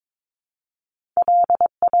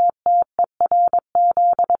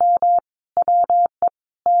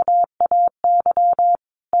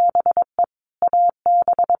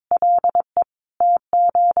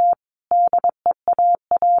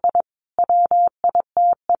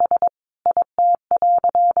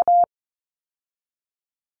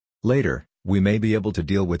Later, we may be able to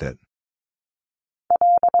deal with it.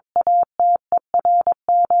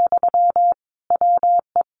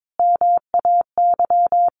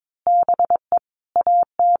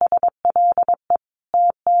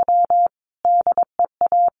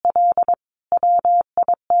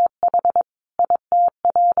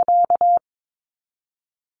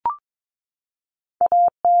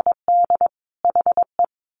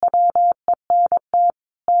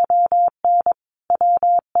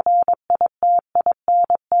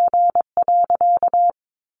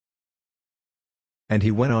 And he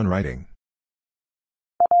went on writing.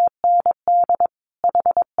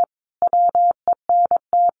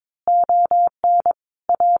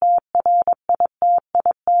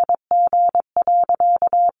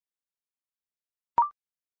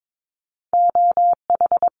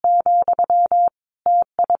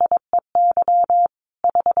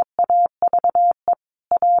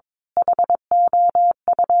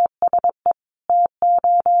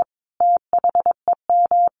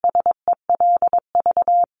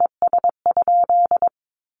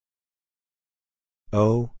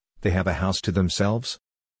 Oh, they have a house to themselves?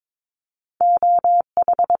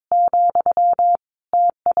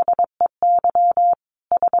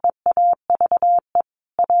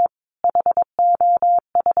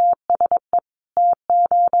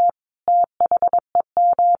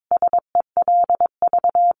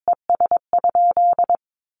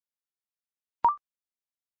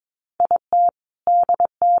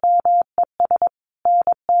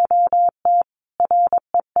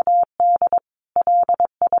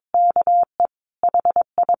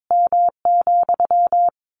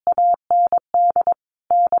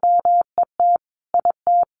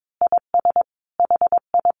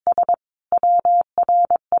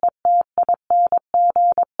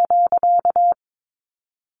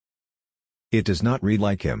 It does not read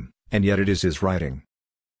like him, and yet it is his writing.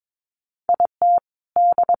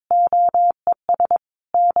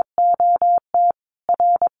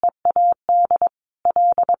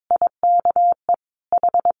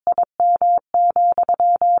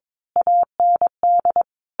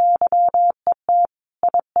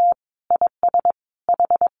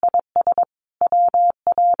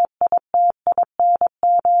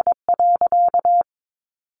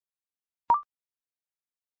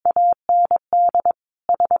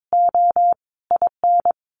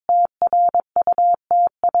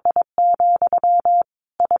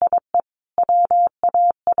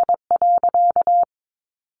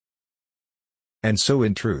 And so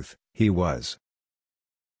in truth, he was.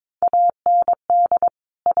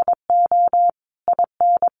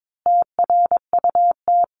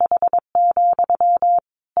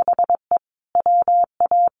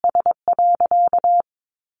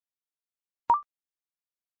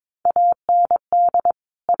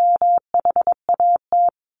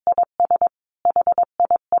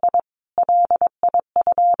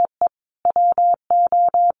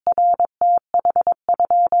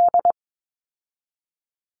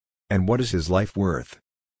 And what is his life worth?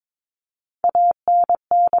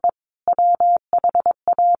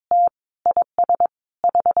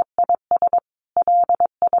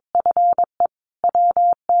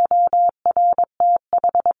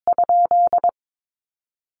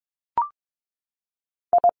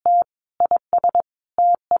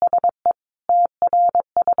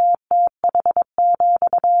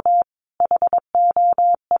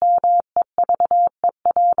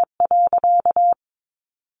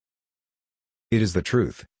 It is the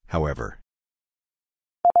truth, however.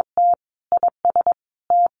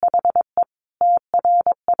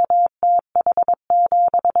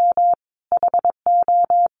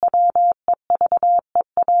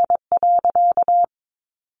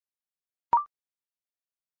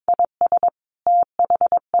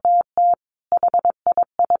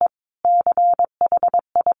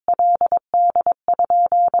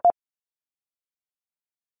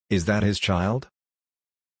 Is that his child?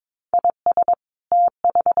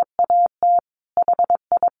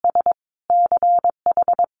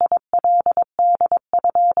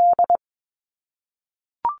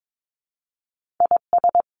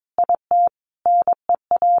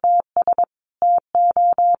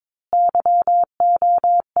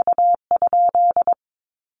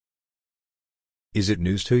 Is it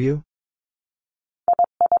news to you?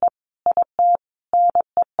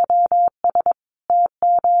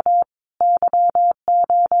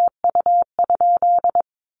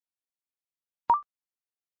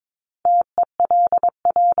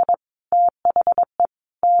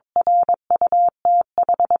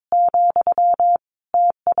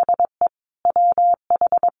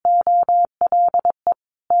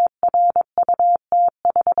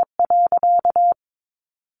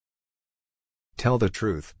 Tell the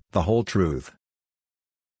truth, the whole truth.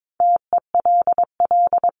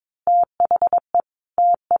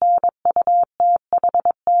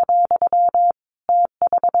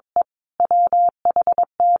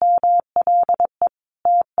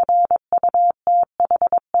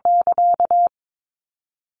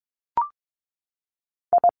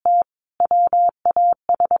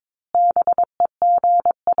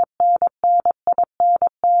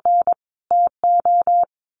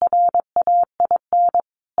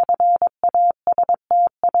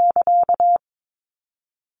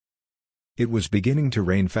 It was beginning to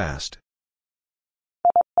rain fast.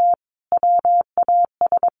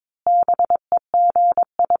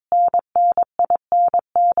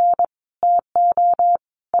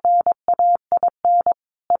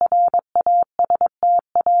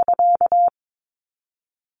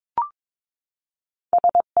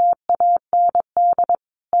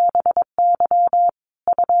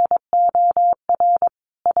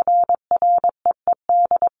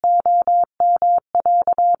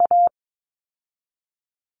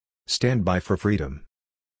 Stand by for freedom.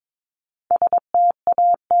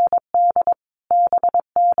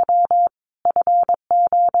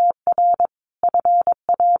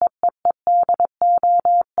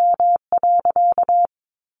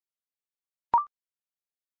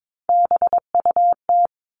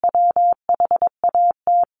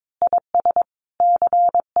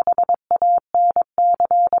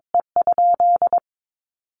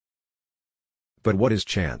 But what is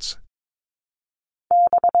chance?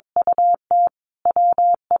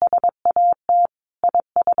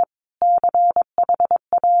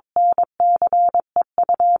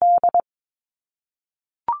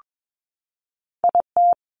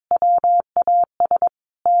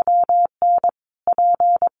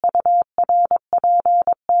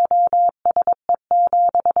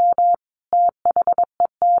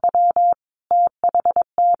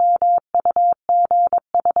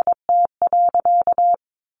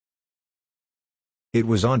 It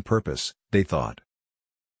was on purpose, they thought.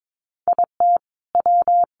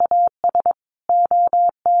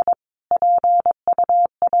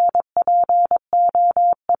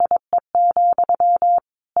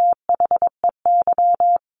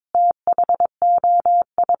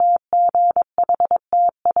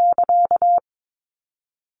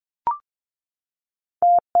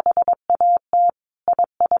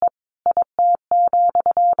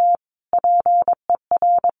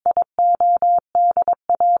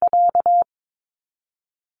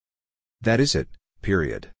 That is it,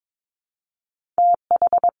 period.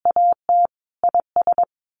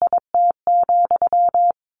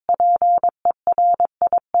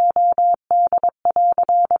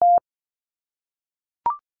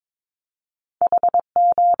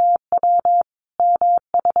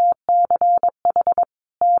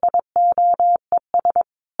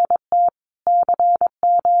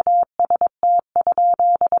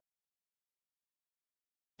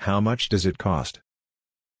 How much does it cost?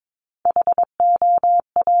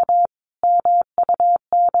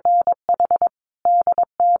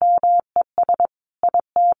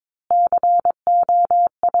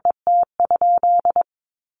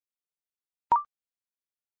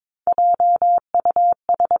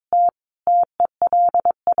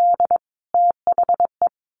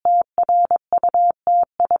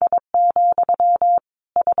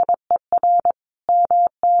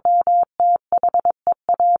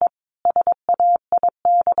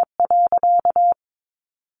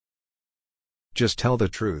 Just tell the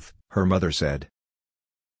truth, her mother said.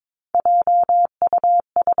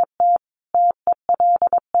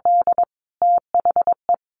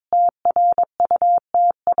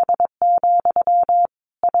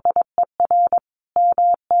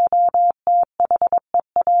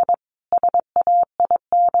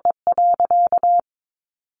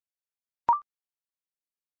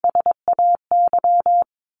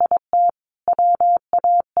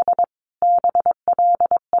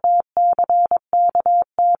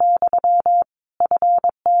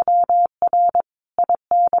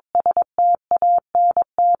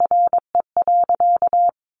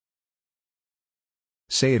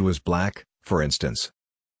 Say it was black, for instance.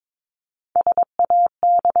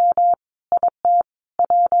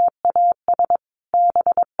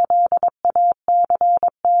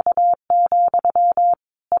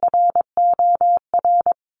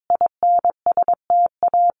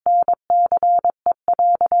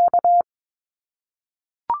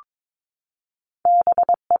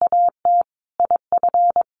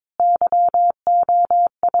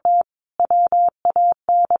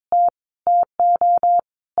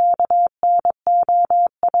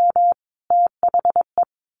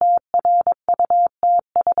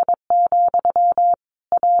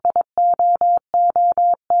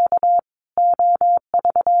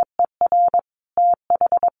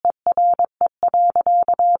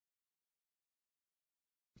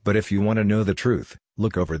 But if you want to know the truth,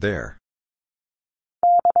 look over there.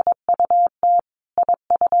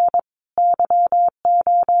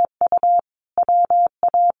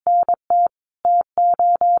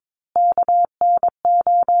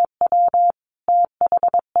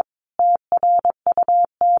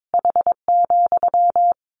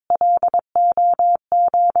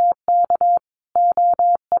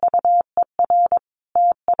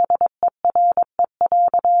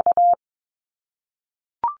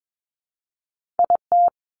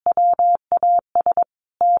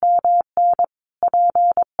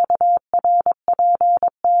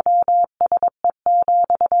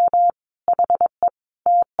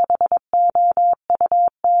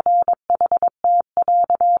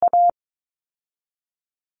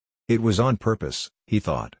 It was on purpose, he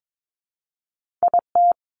thought.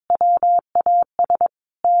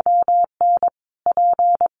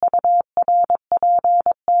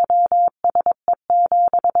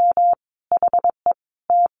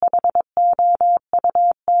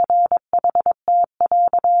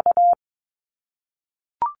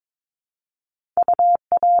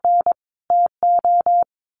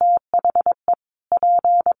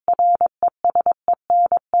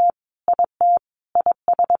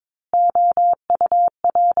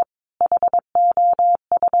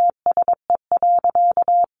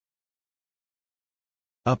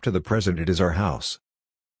 Up to the present it is our house.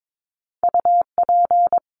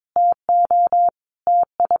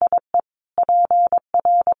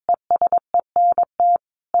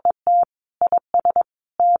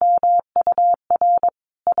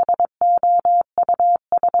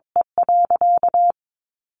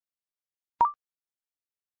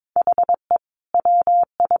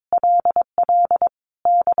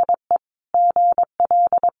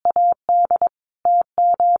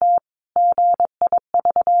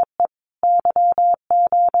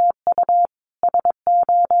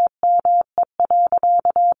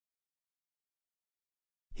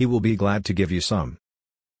 He will be glad to give you some.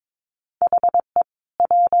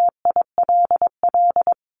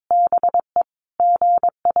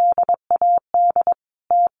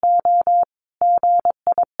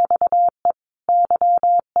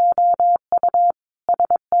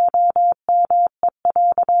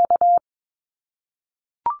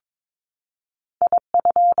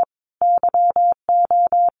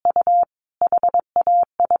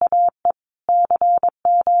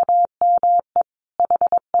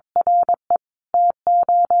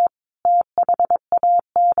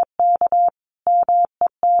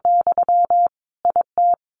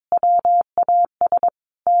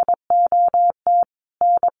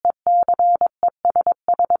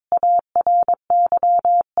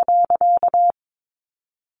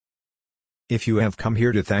 If you have come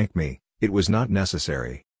here to thank me, it was not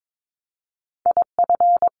necessary.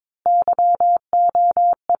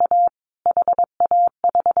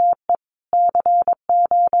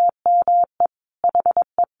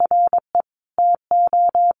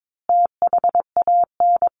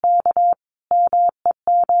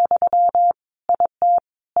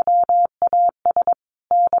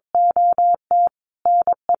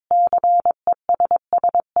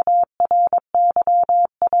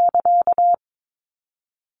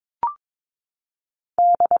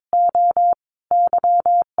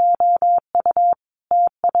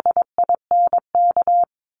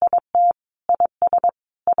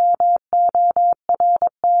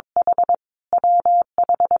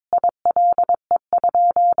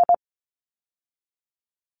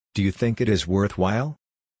 Do you think it is worthwhile?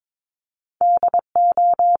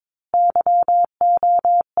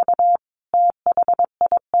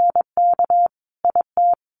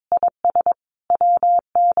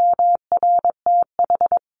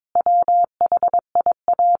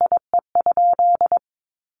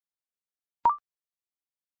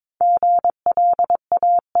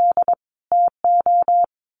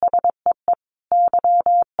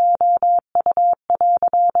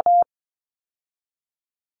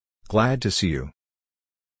 Glad to see you.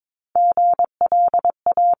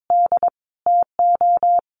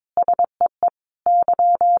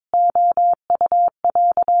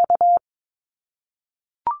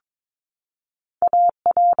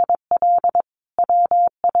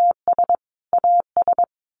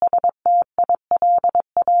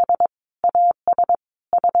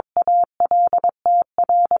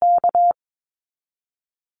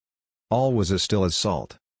 All was as still as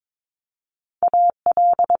salt.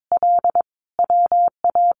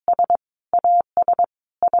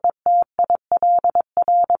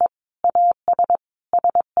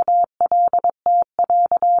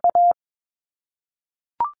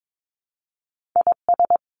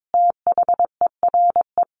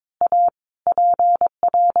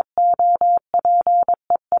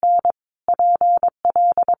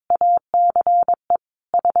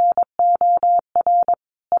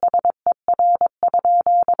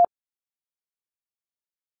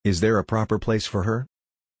 Is there a proper place for her?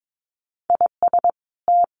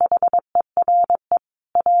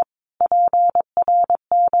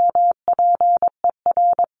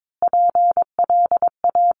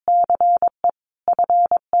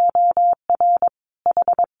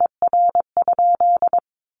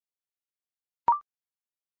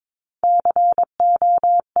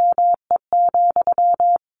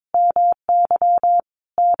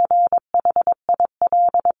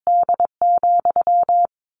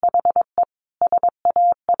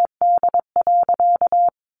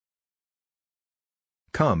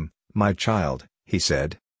 Come, my child, he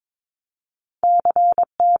said.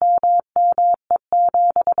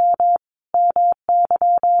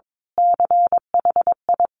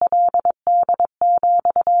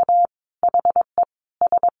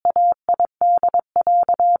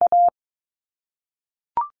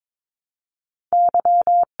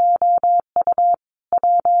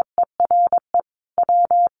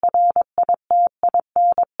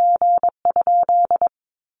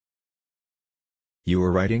 You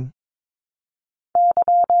were writing?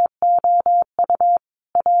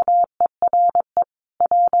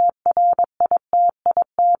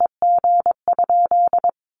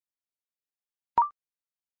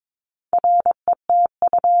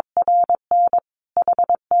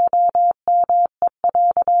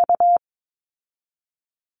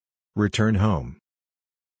 Return home.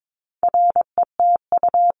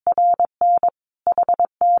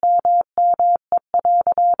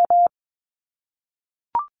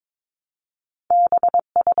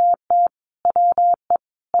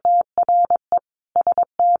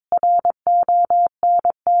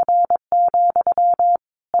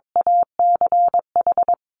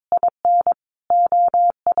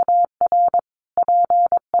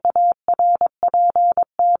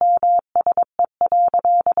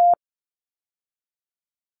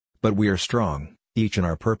 But we are strong, each in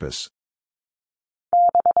our purpose.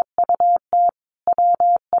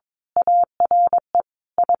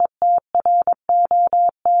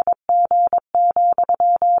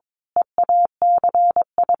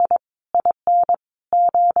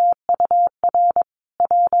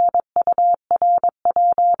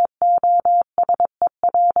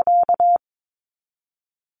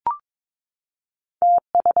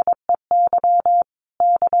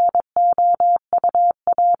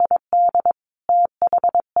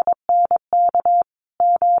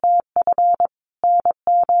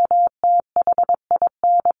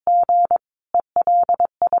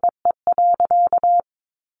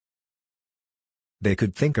 They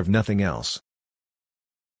could think of nothing else.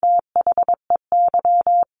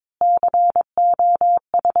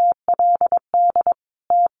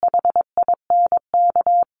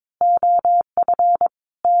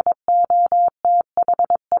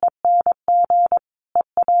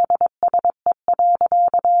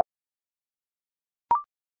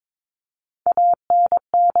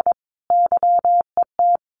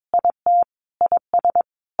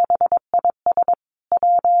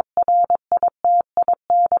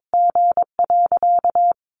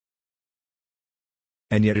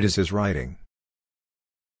 And yet it is his writing.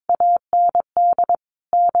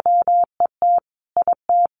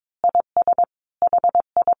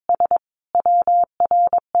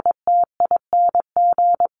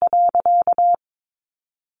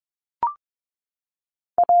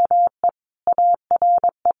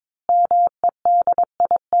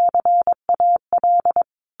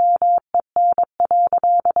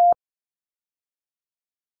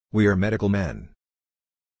 We are medical men.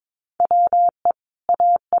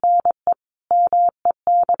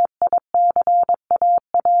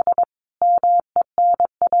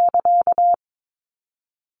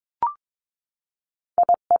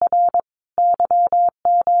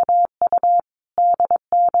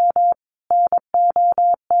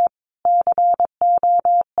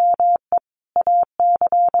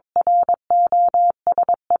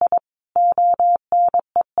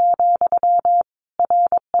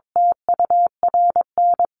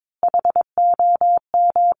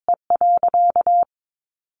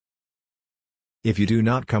 If you do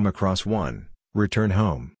not come across one, return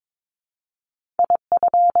home.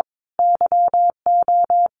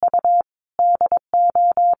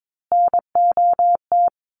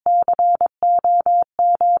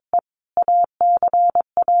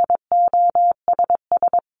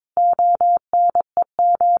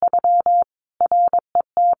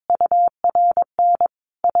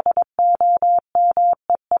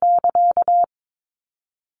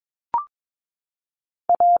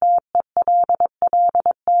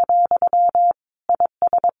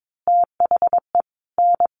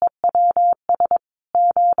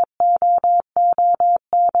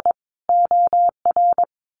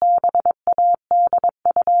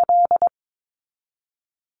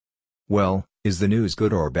 Well, is the news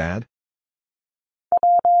good or bad?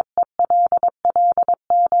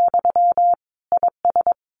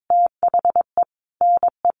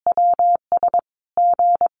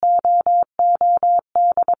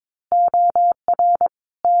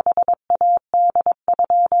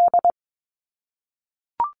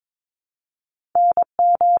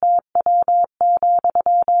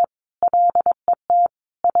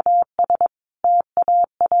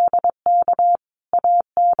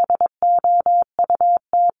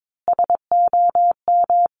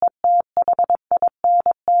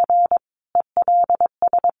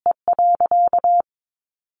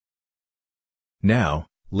 Now,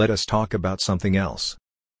 let us talk about something else.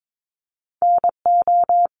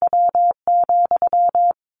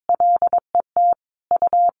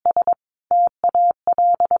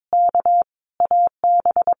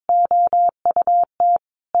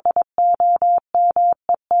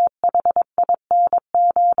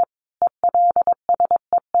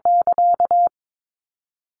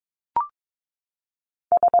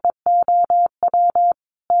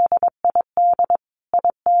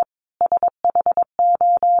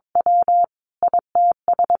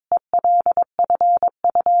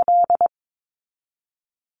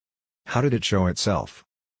 How did it show itself?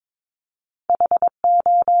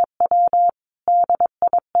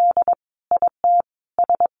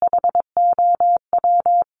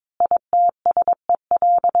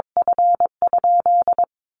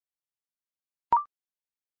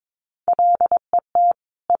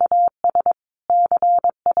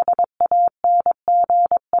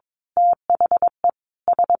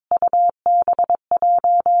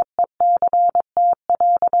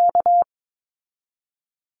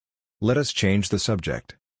 Let us change the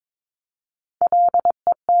subject.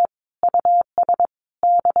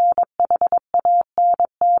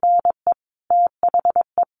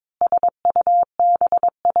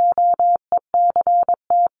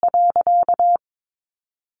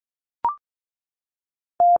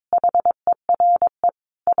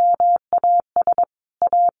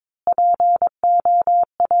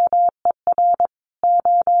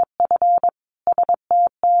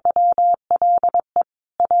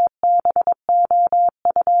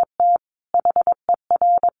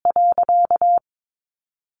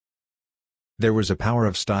 There was a power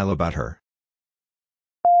of style about her.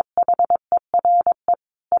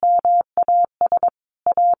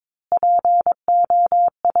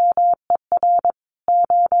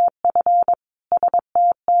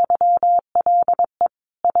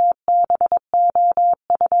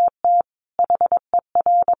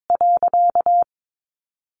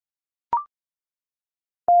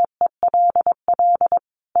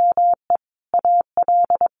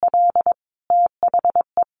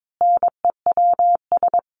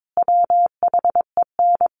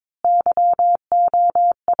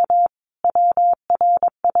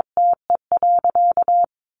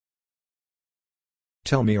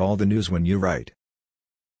 Tell me all the news when you write.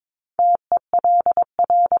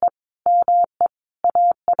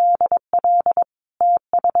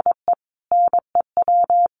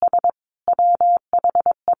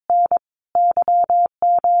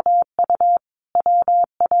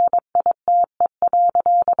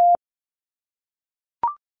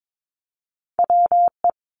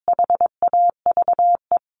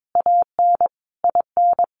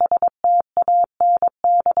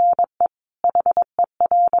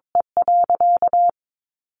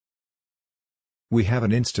 We have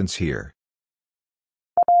an instance here.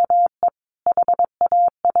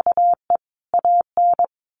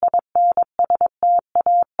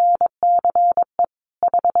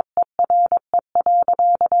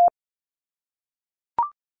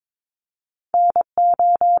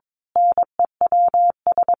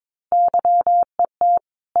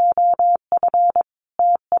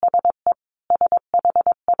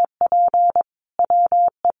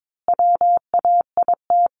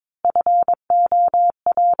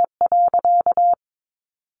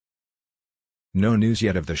 No news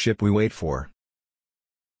yet of the ship we wait for.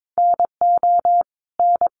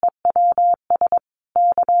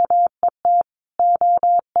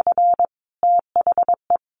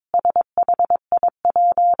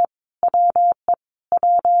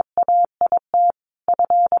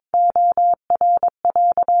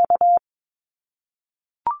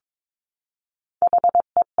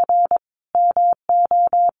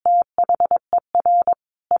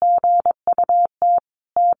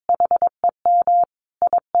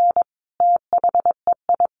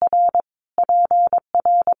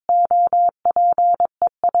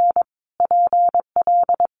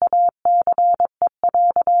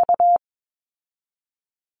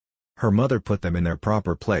 Her mother put them in their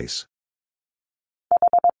proper place.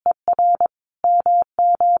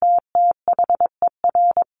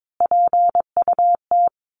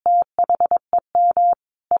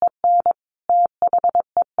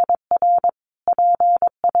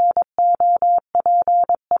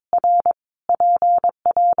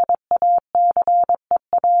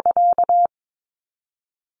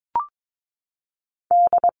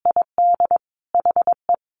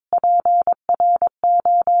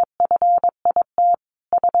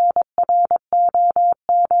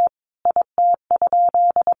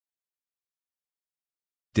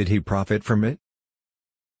 Did he profit from it?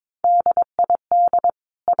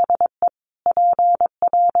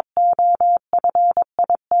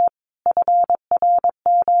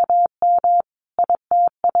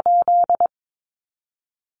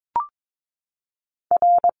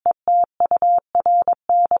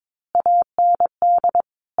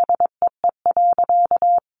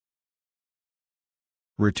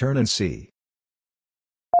 Return and see.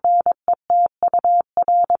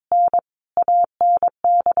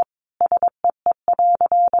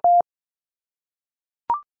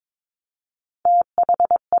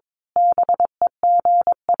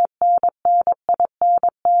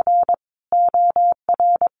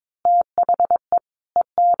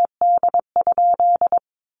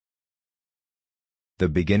 The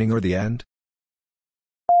beginning or the end?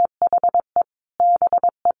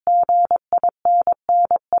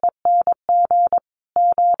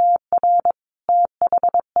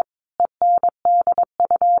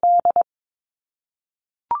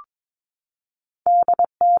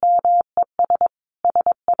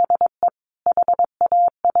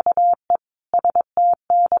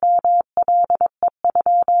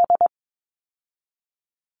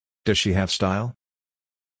 Does she have style?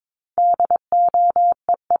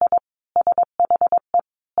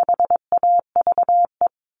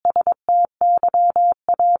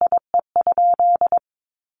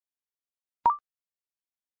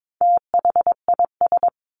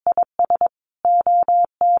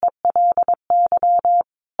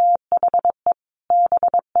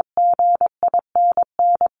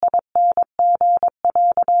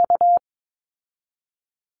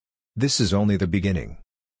 This is only the beginning.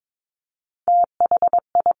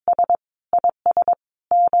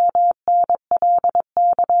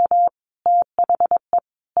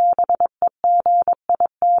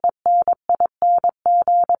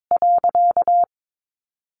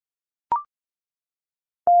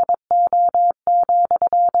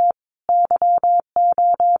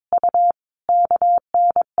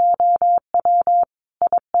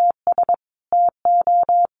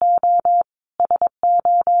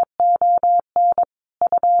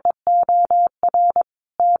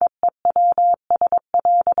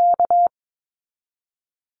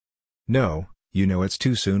 No, you know it's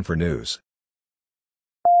too soon for news.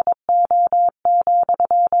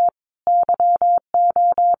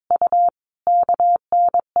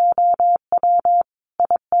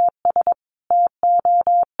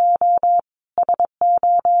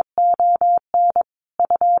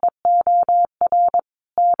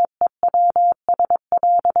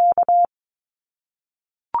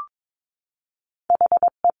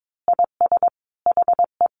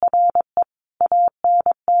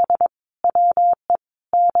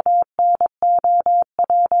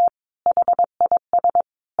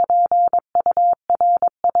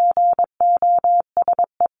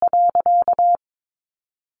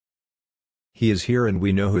 He is here and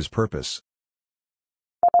we know his purpose.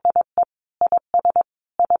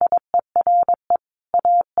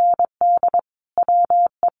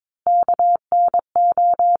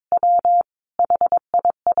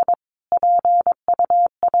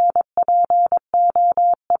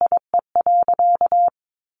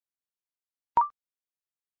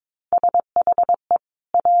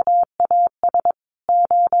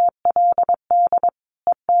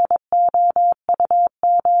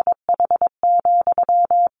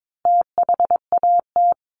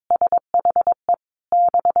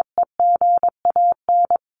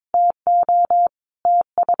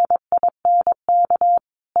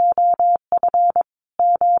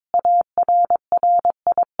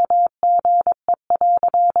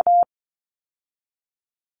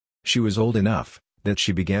 She was old enough that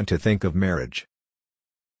she began to think of marriage.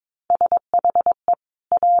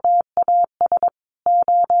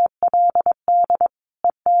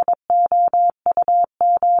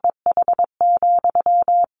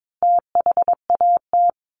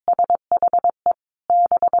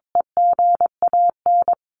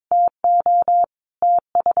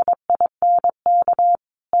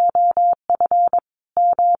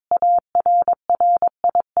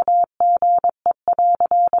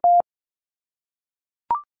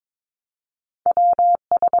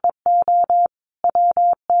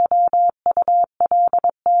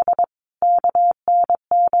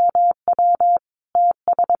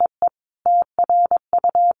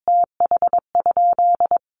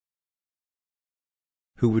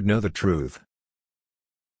 Who would know the truth?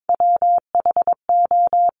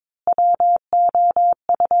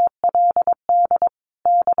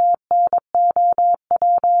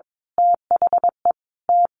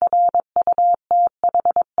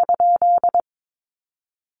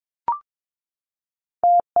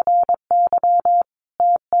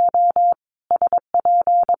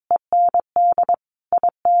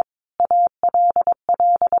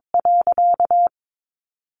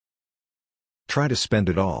 Try to spend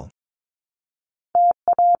it all.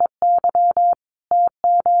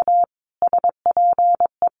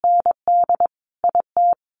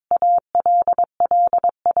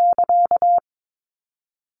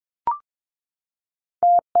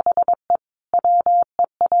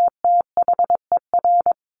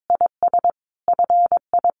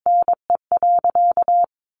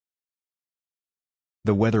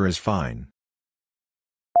 The weather is fine.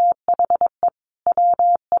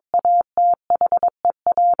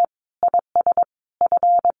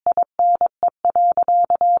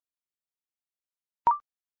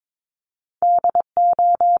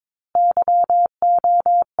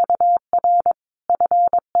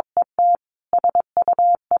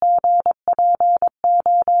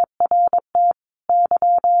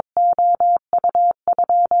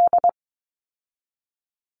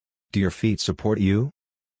 Do your feet support you?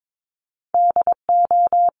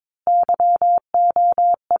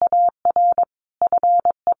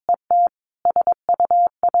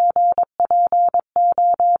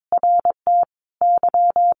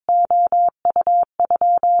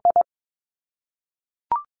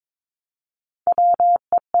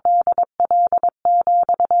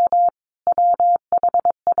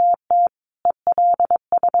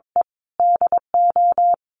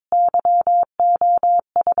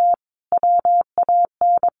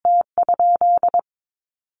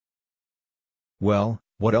 Well,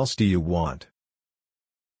 what else do you want?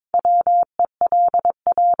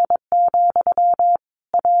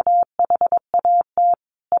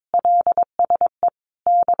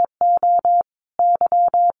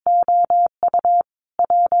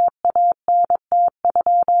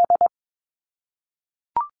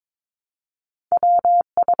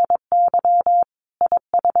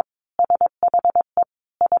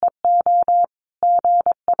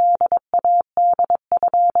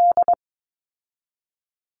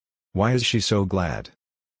 Why is she so glad?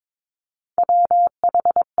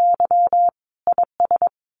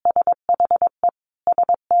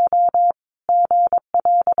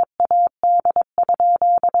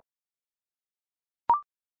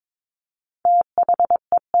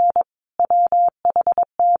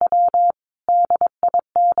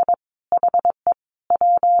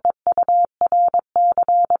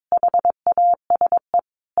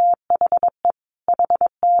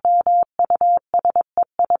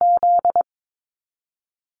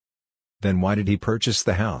 Then why did he purchase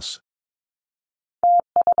the house?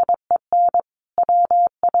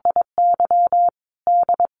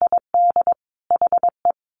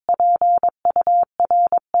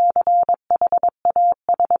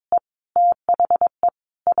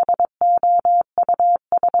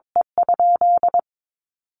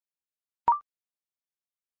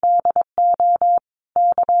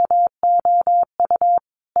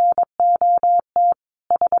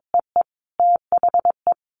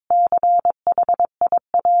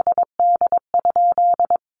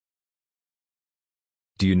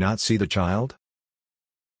 Do you not see the child?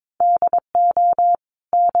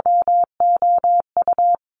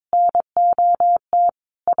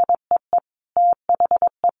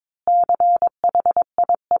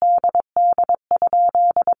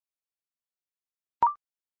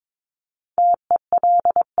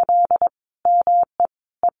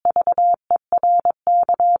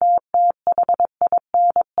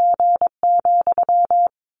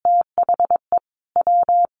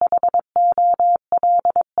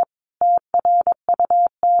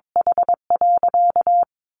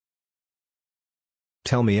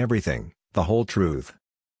 Tell me everything, the whole truth.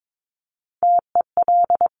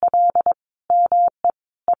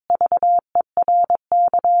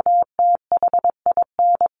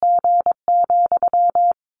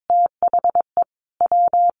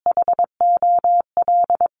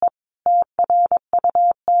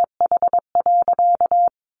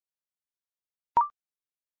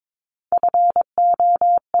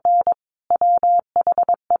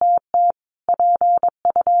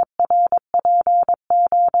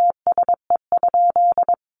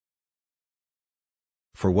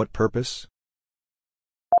 For what purpose?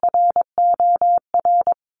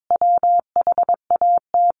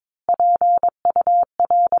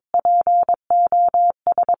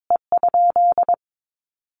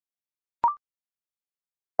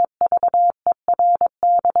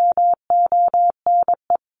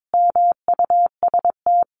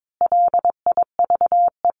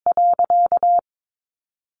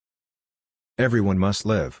 Everyone must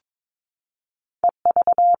live.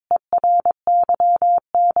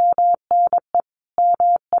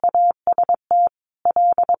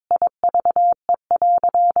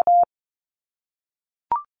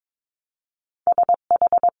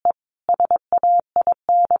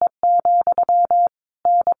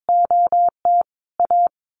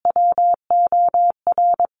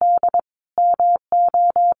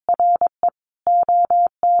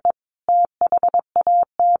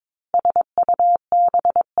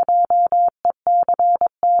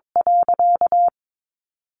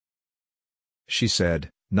 She said,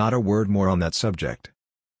 "Not a word more on that subject."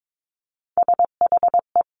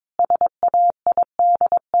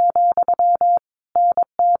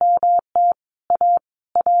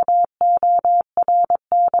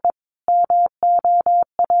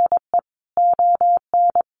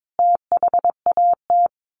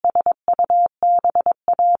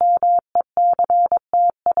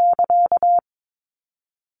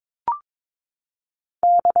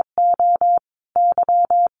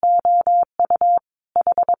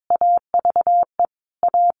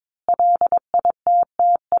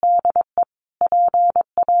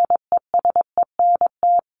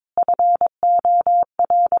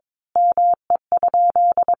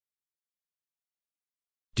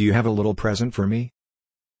 Do you have a little present for me?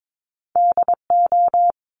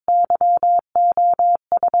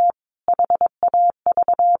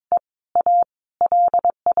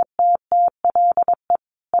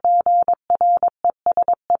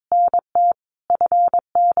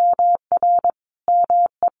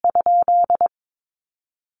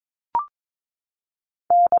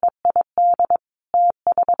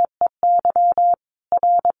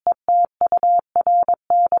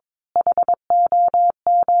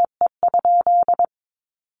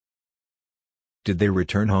 Did they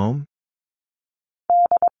return home?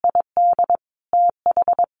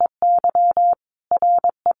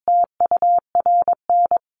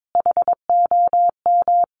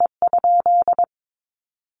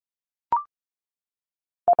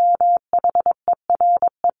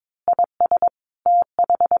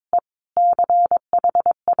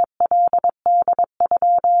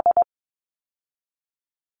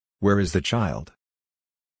 Where is the child?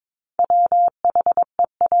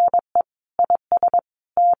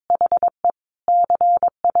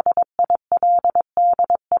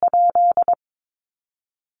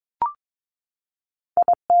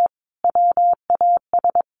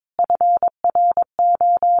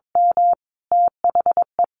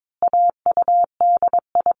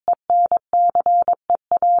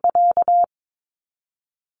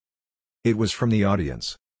 It was from the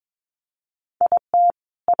audience.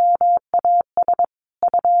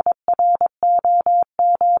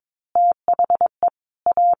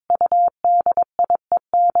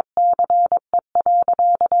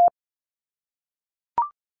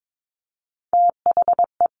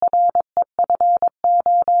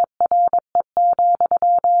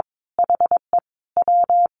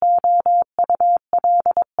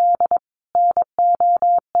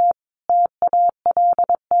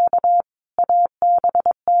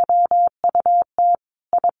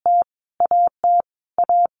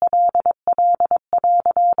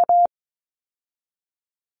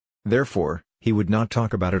 Therefore, he would not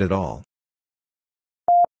talk about it at all.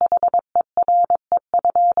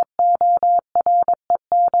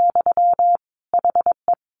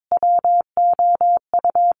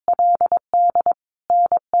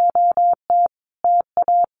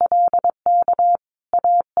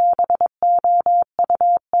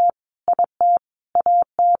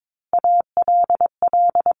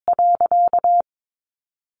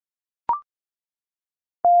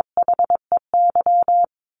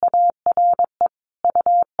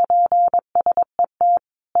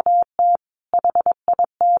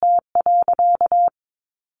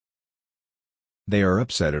 They are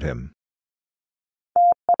upset at him.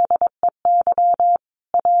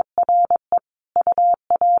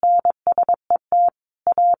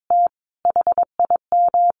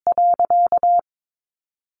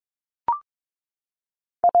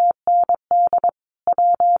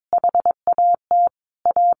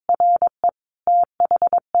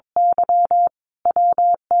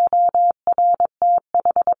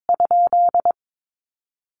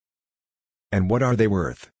 And what are they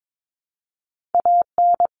worth?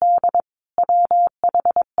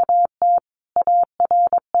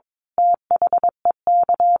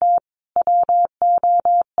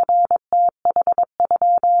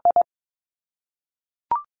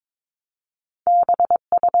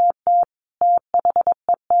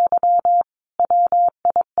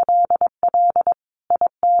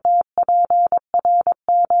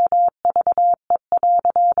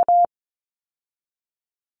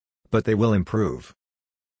 But they will improve.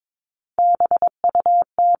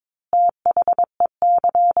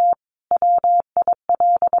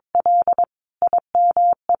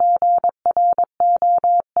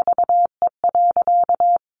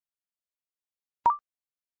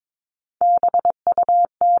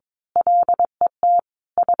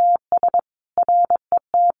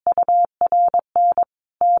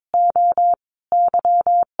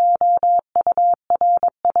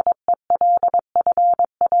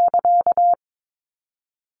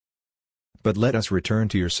 But let us return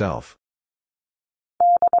to yourself.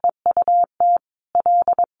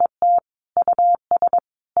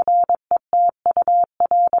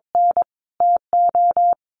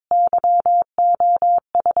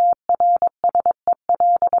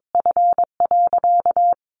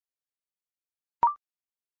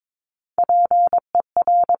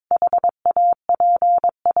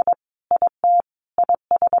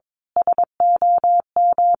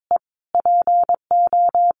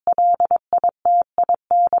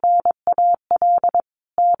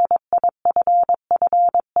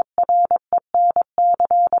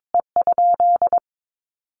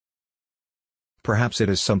 Perhaps it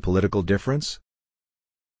is some political difference?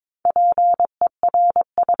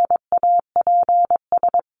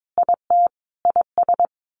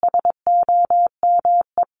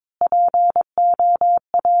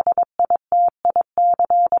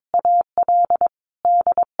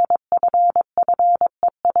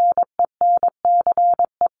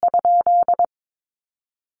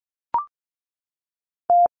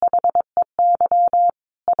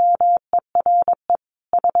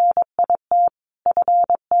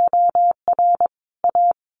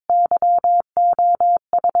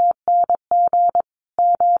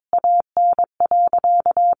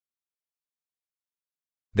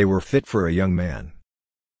 They were fit for a young man.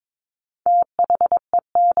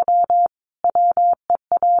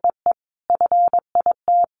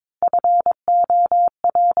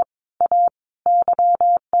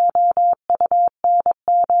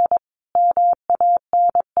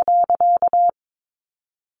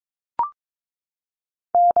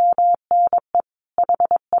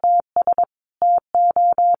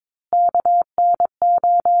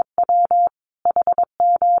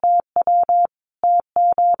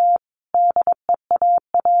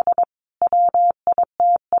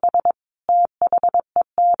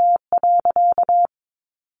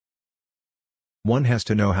 One has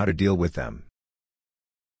to know how to deal with them.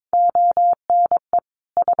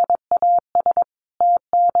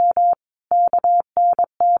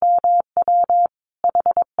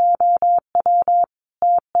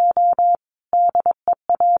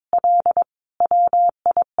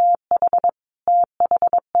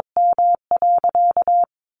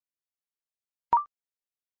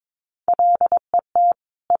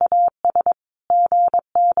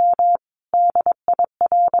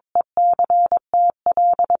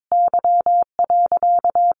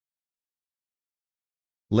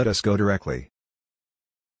 Let us go directly.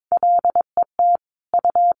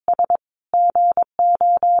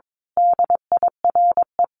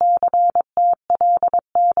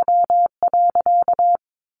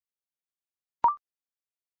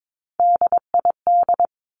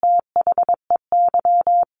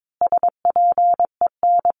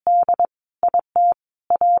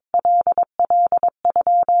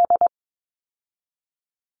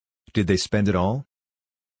 Did they spend it all?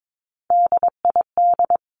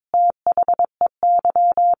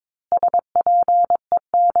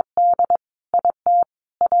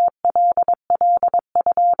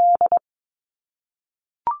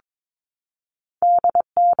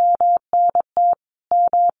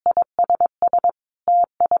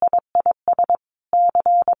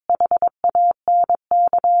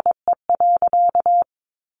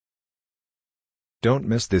 Don't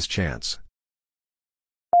miss this chance.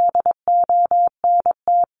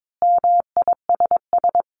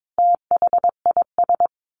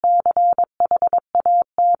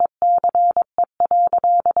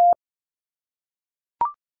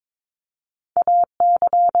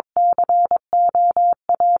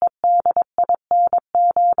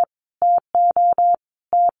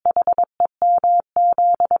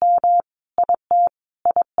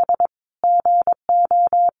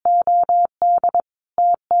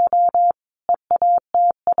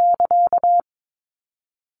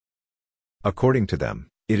 According to them,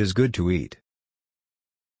 it is good to eat.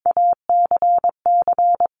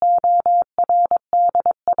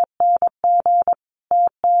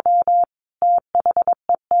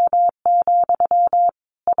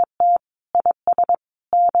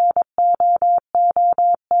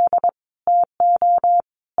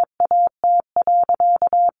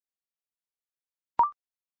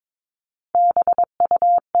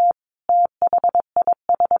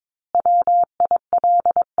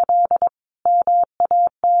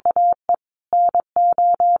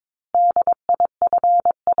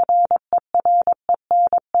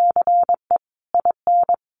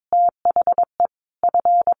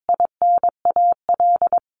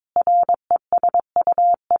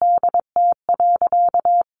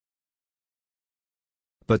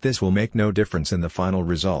 But this will make no difference in the final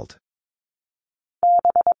result.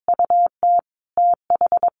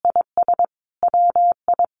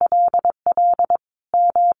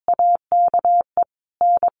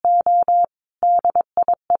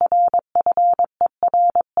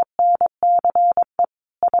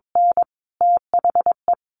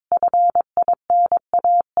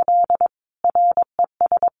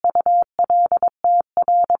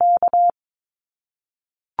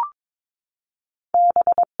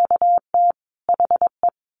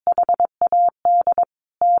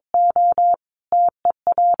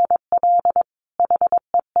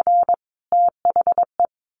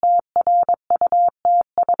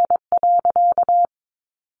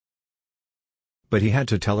 But he had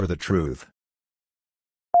to tell her the truth.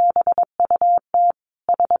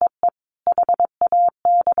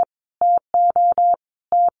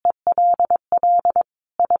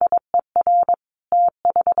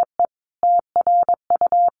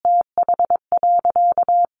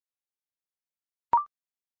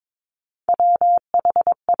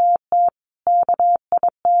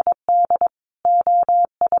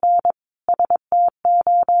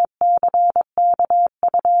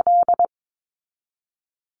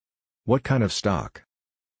 What kind of stock?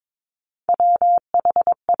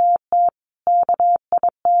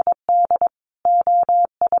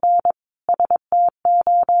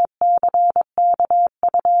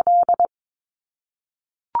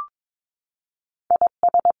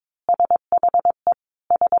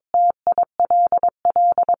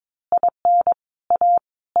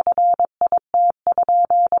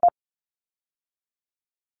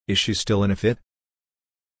 Is she still in a fit?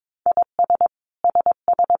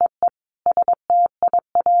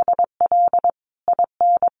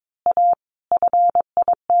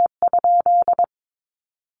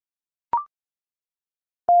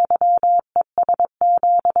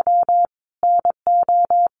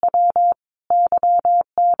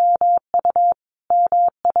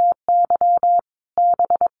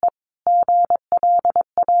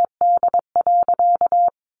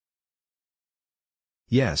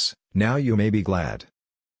 Yes, now you may be glad.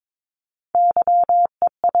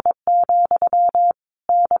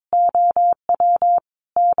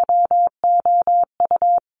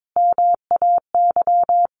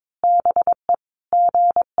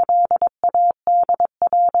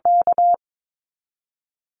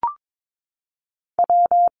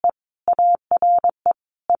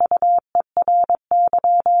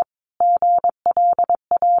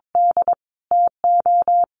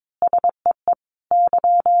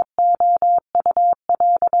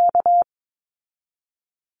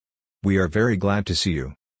 We are very glad to see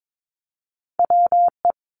you.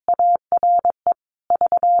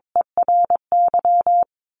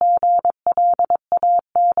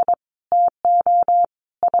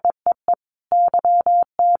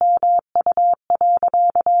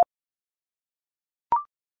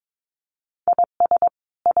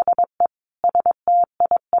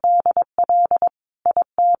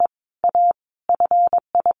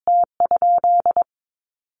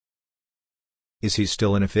 Is he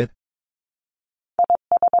still in a fit?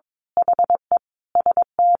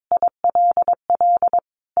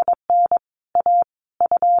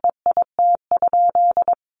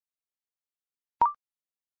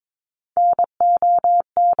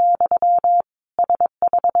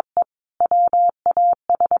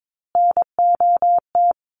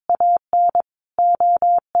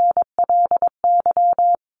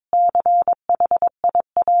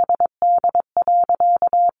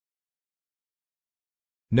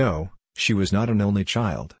 No, she was not an only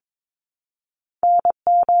child.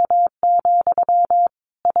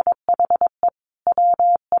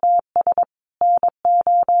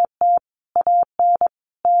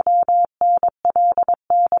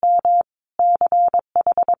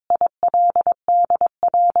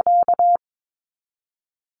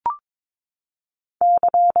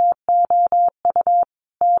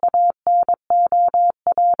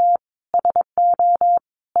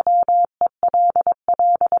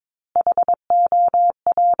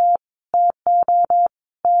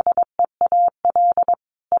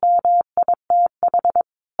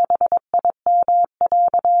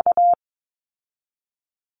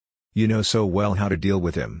 You know so well how to deal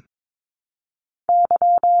with him.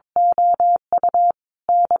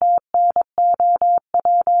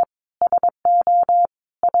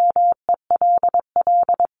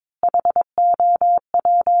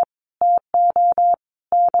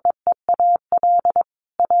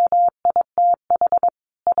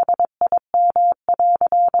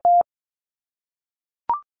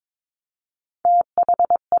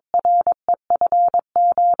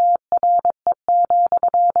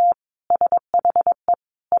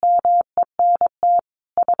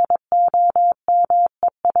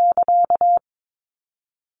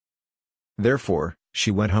 Therefore, she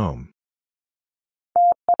went home.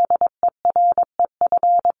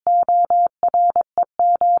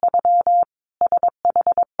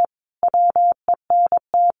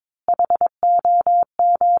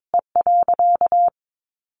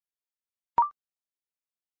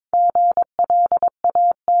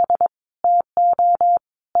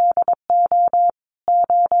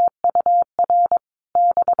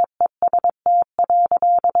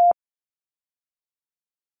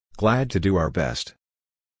 Glad to do our best.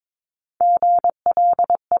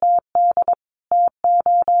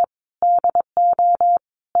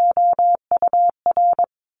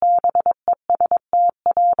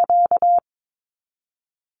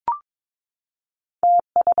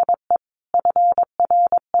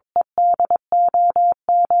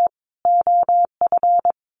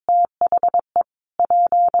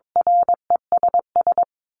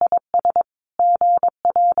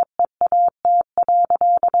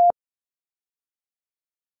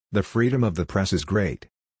 The freedom of the press is great.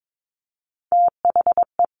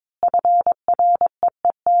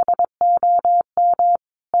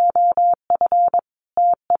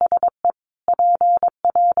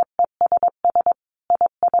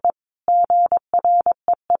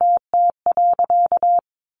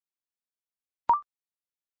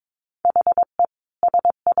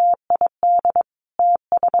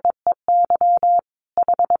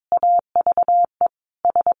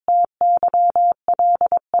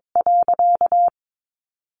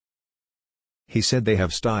 He said they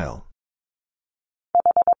have style.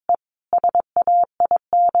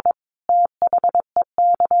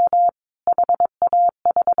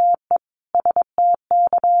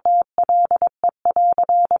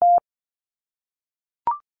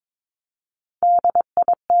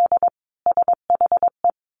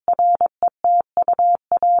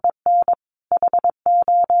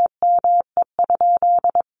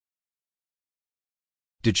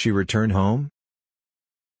 Did she return home?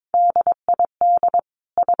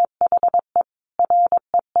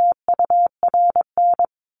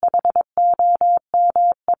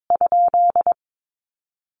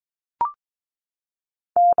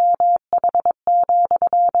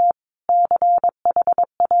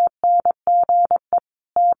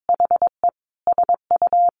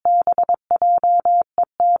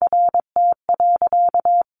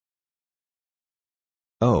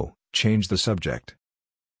 Oh, change the subject.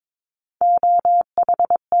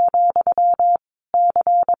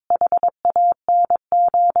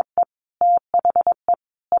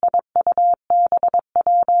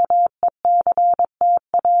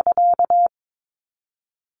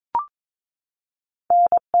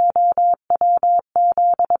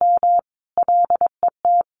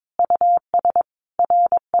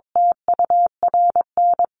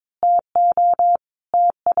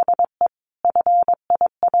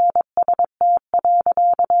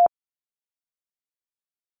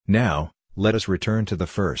 Now, let us return to the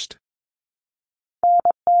first.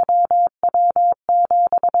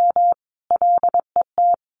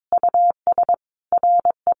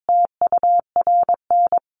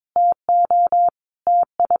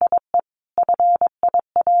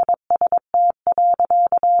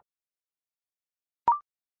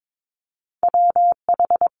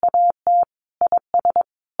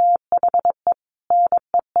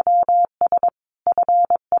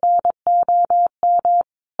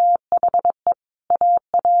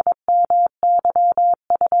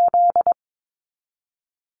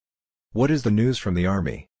 What is the news from the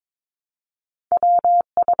army?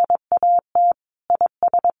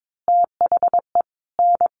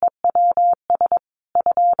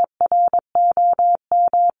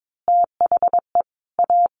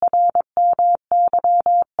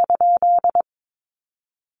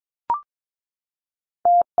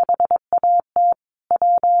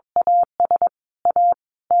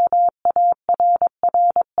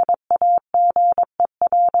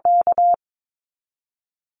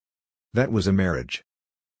 That was a marriage.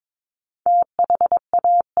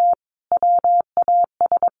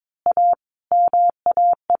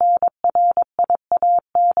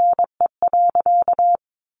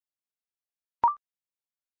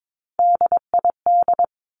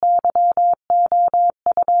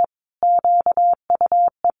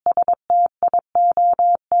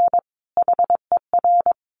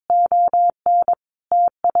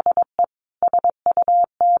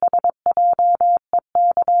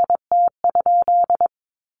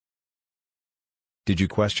 Did you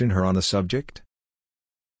question her on the subject?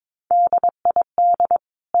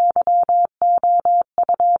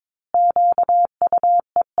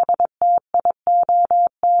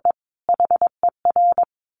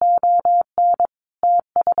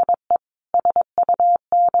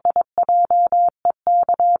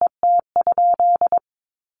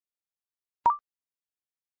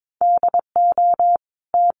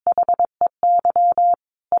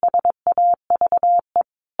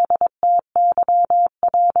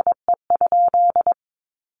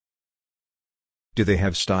 Do they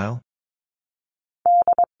have style?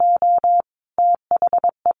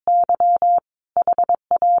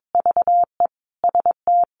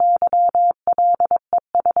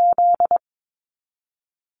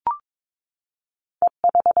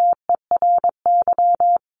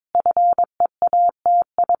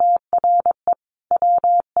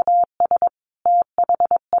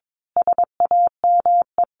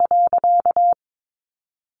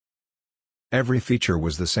 Every feature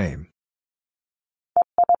was the same.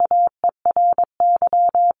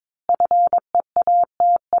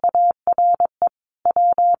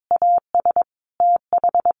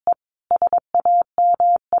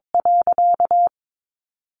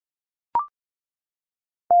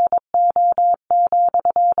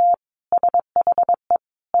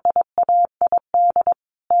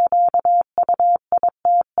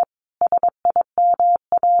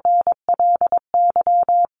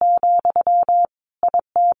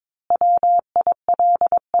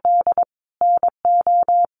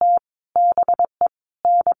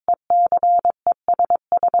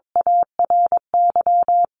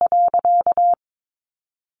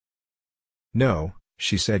 No,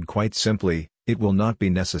 she said quite simply, it will not be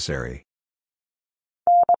necessary.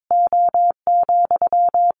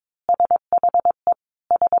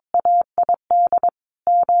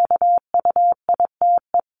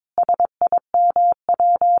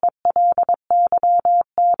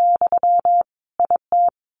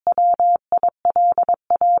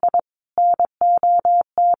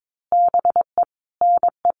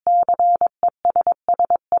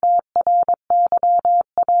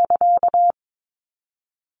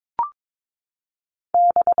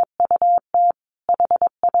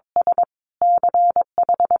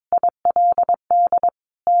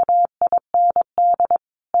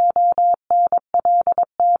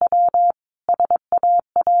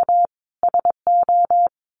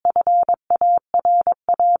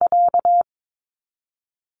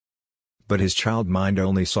 But his child mind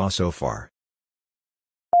only saw so far.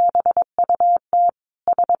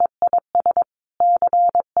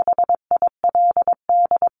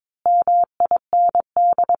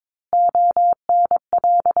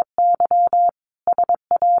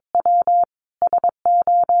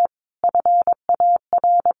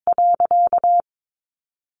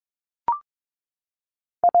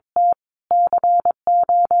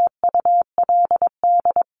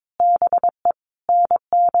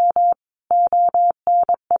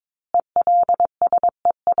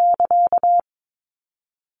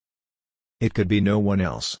 It could be no one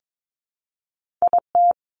else.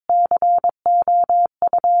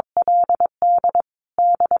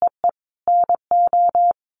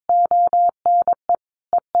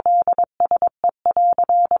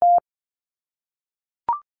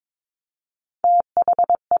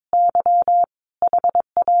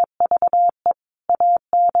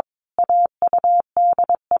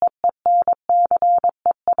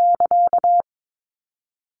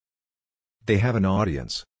 They have an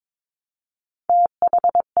audience.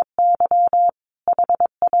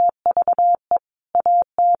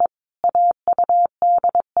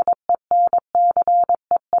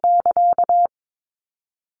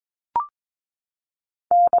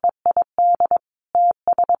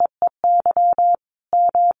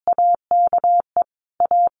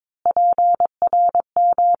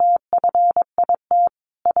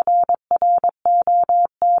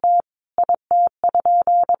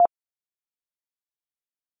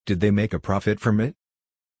 Did they make a profit from it?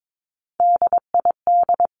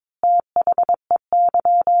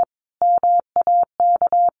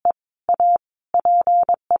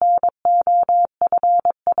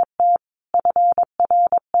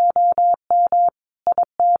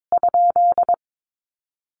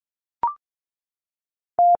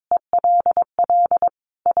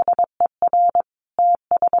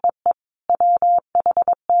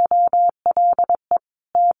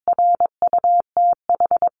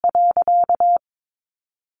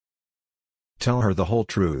 Tell her the whole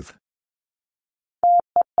truth.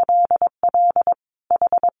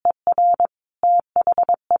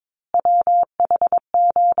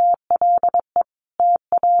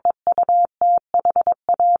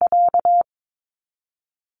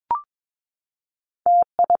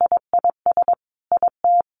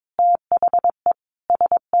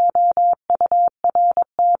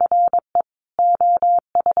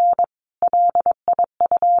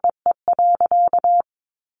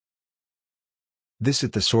 This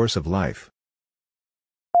is the source of life.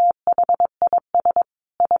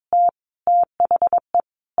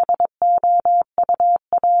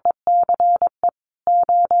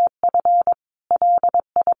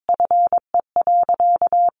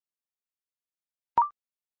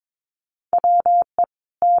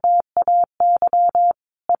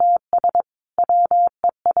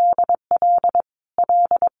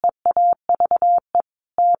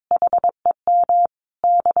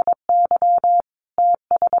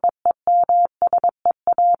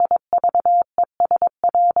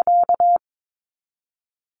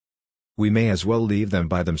 We may as well leave them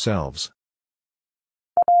by themselves.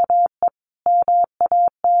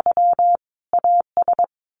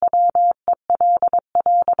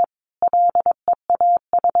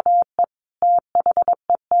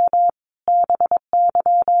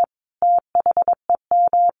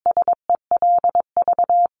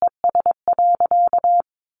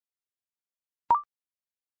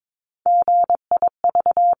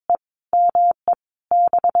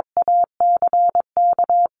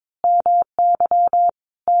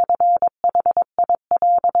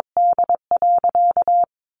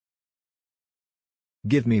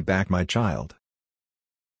 Give me back my child.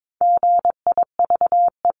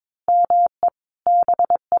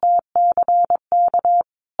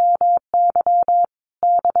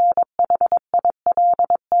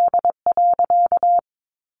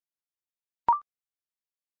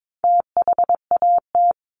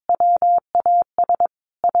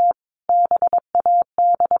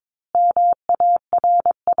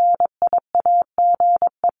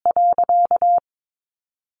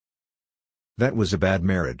 That was a bad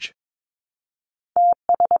marriage.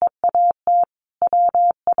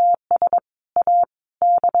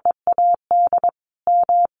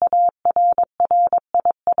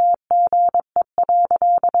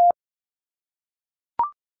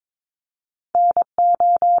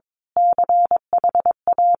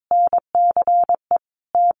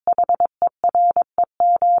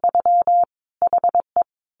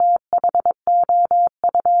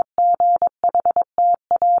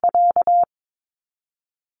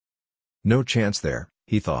 No chance there,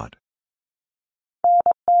 he thought.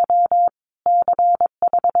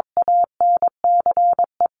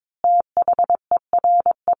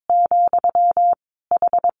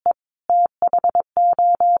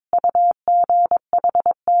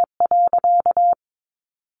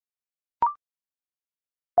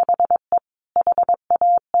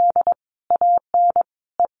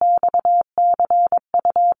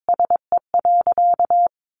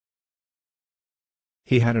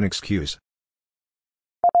 He had an excuse.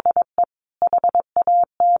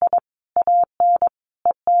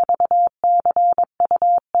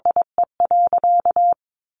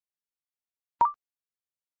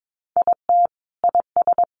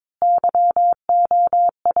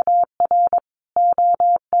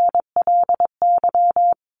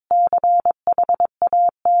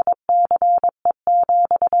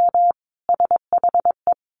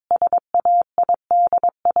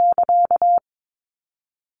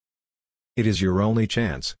 It is your only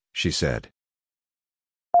chance, she said.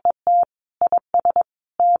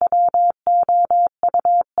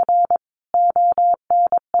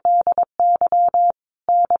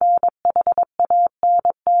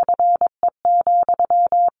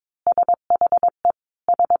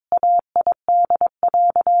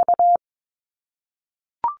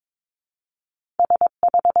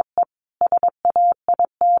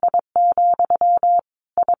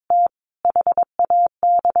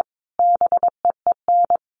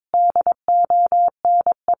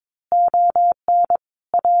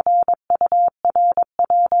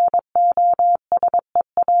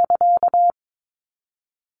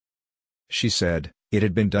 She said, it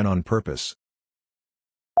had been done on purpose.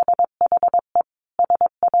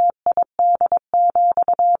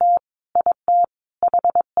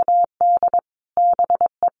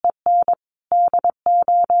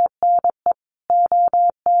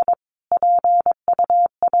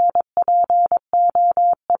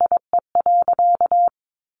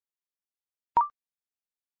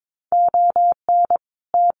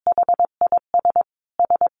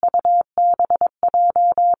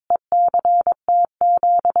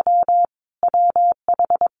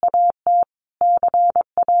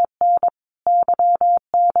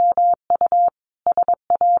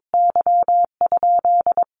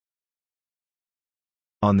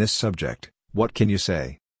 On this subject, what can you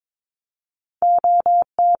say?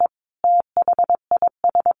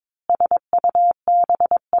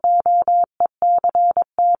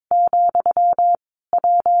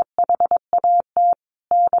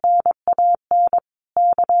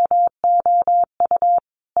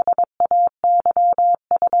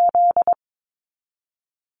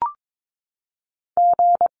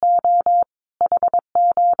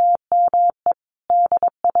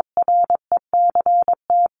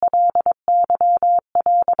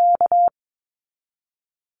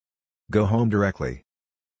 Go home directly.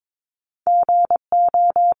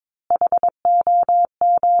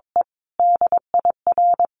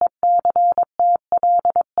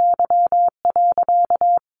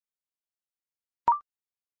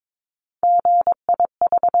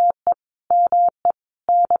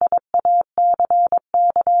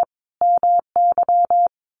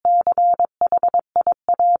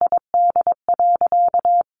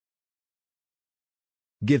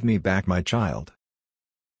 Give me back my child.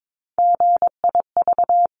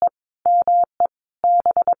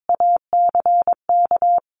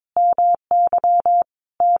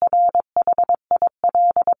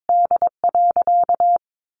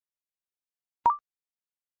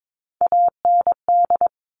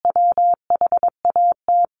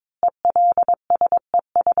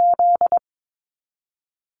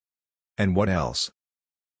 And what else?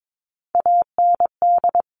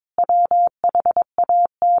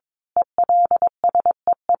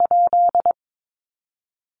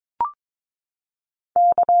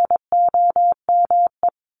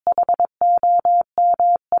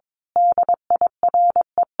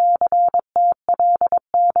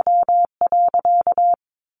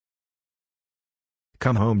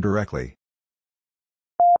 Come home directly.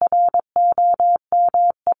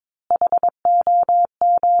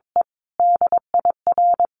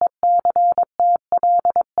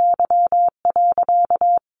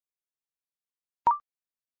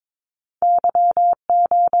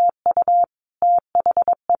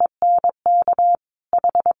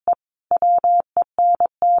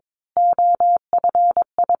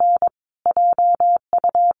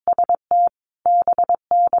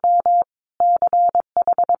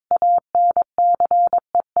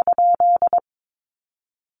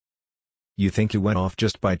 You think you went off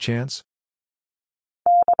just by chance?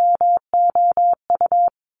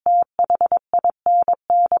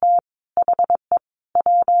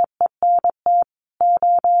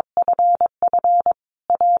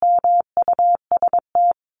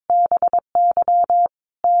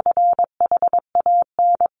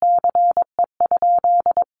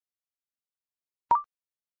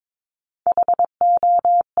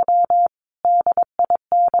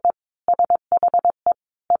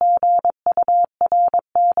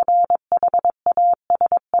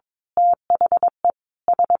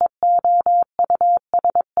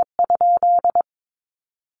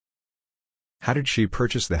 How did she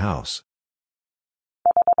purchase the house?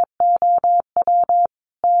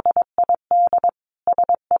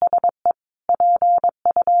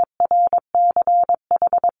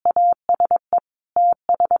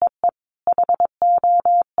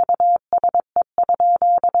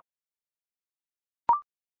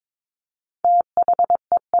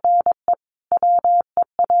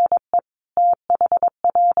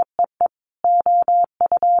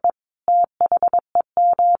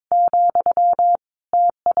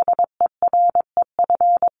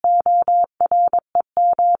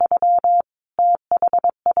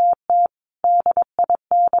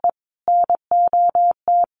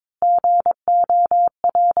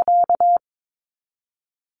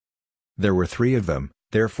 There were 3 of them,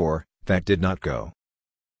 therefore, that did not go.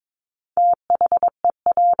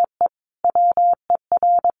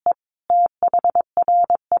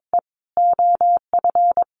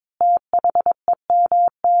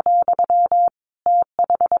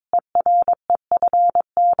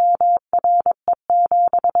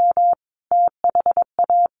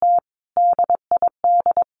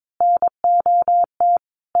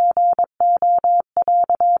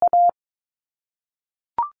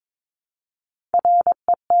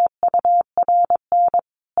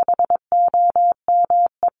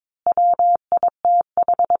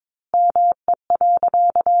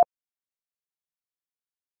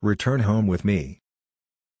 Return home with me.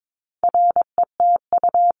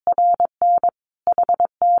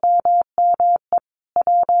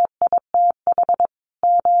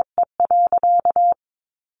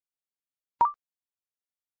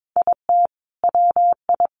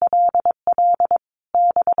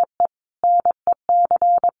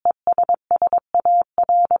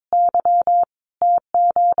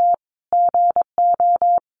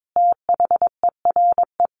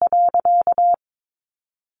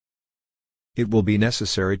 It will be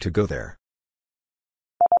necessary to go there.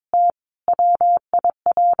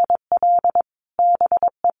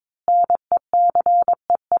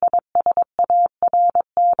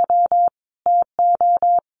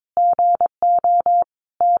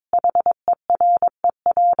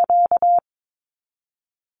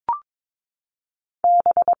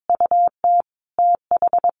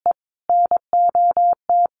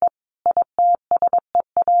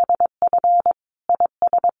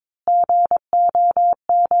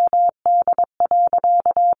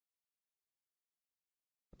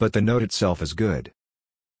 But the note itself is good.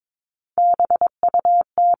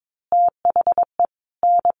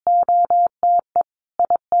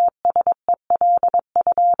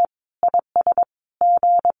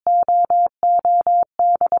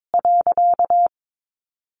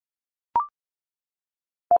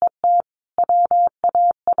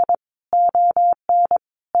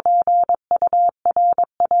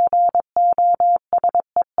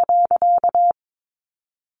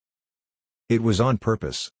 It was on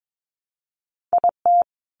purpose.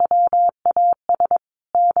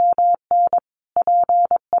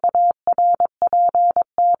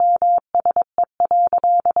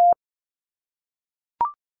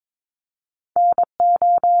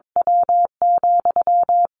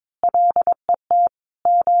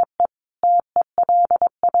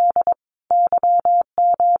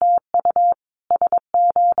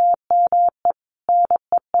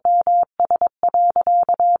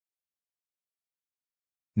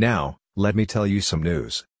 Now, let me tell you some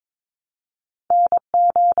news.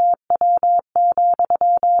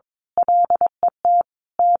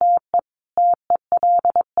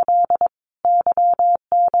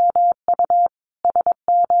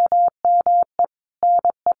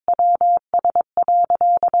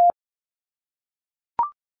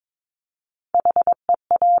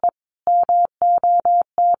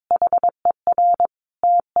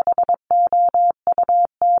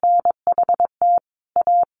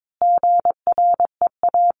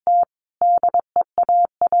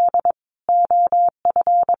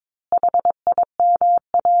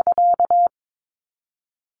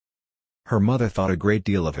 Her mother thought a great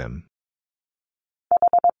deal of him.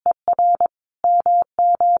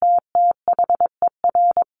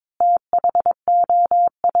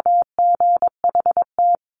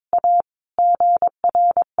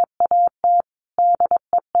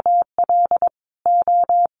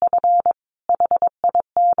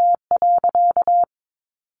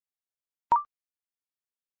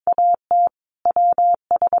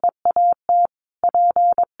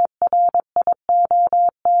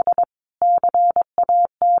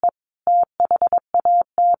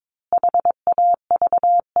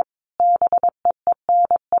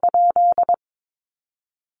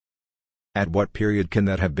 At what period can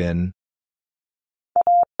that have been?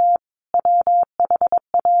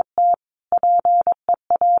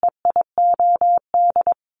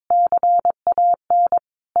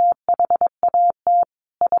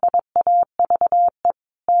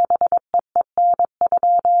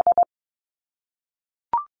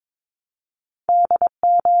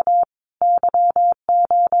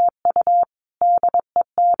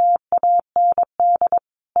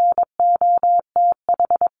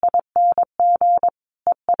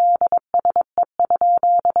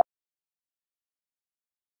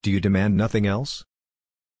 Do you demand nothing else?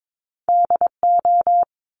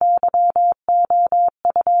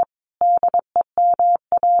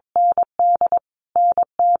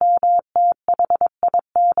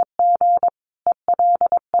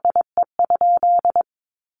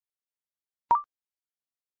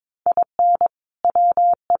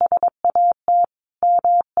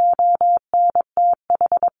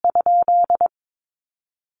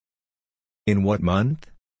 In what month?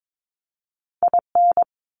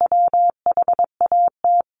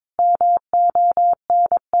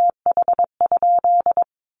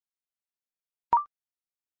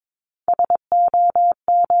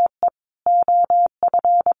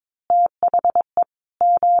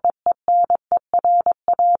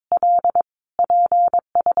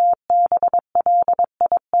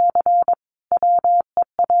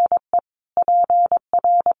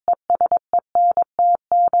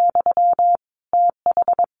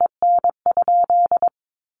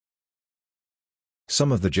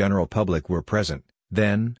 Some of the general public were present,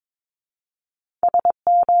 then.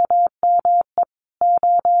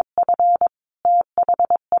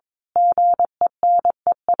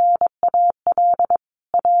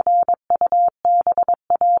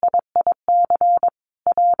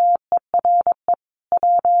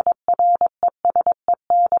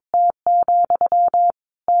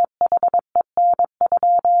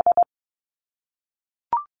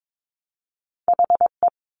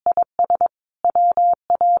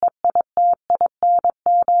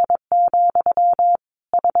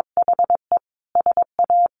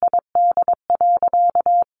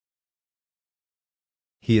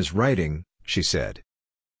 He is writing, she said.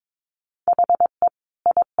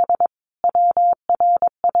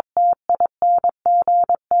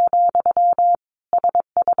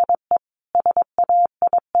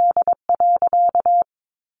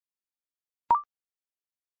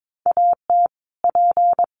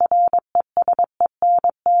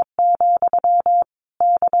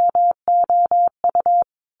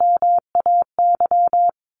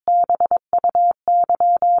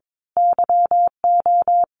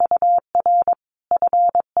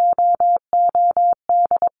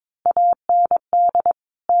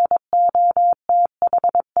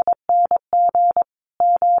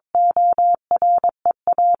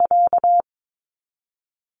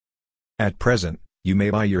 At present, you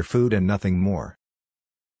may buy your food and nothing more.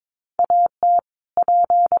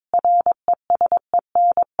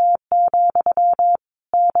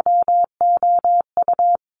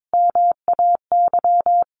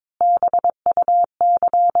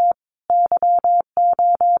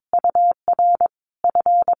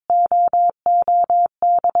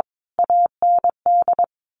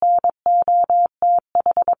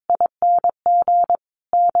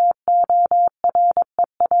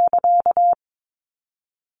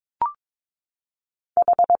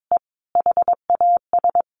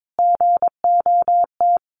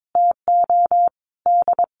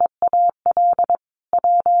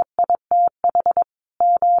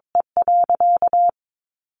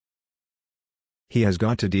 He has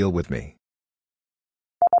got to deal with me.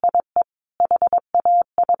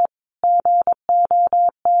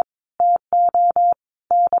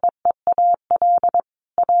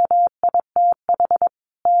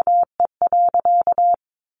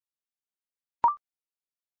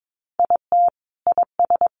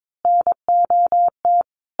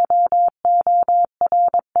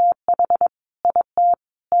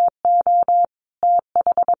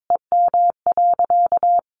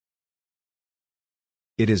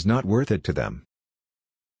 It is not worth it to them.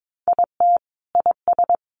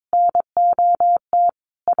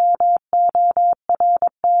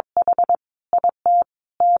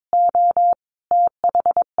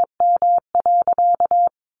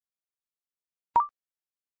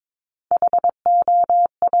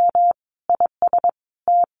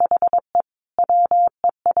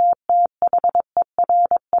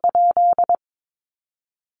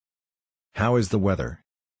 How is the weather?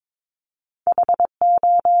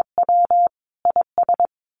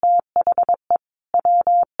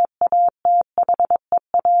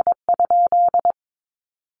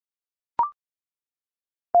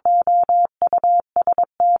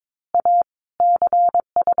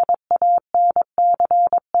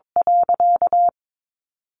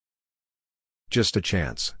 Just a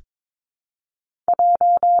chance.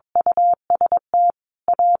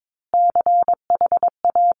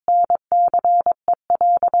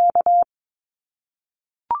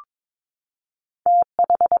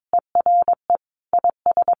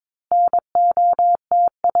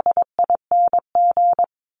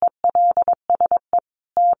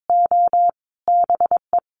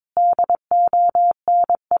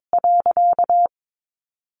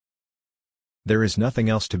 There is nothing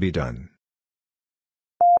else to be done.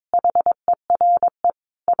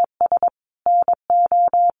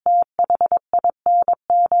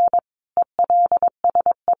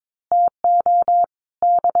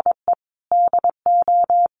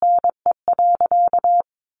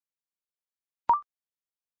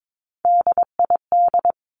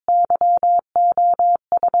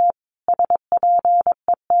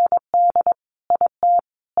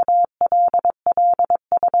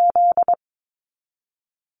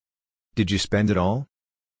 Did you spend it all?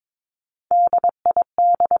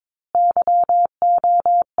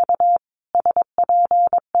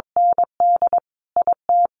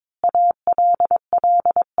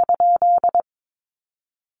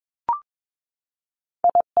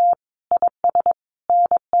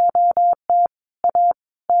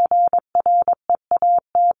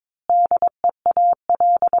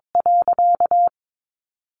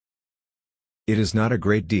 It is not a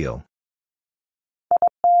great deal.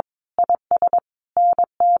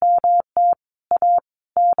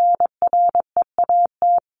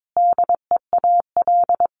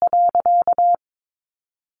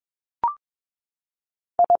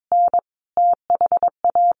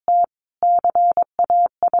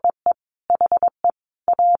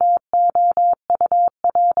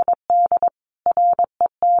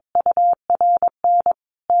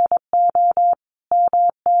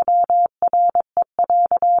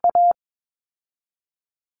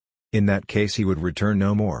 In that case he would return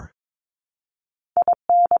no more.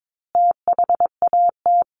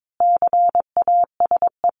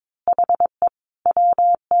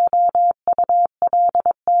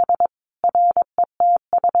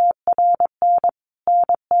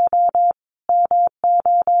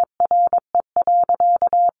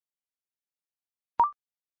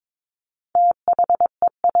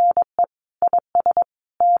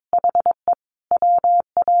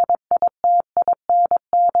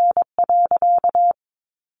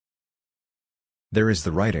 There is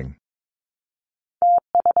the writing.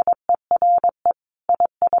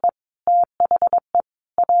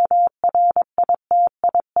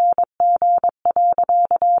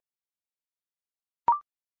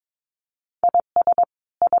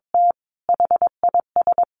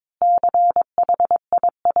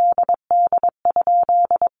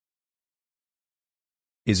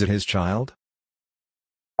 Is it his child?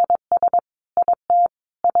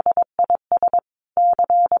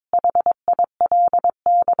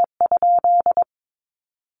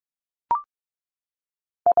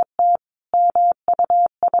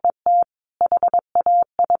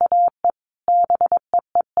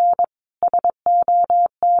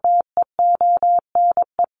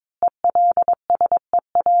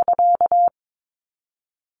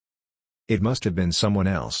 It must have been someone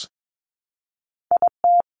else.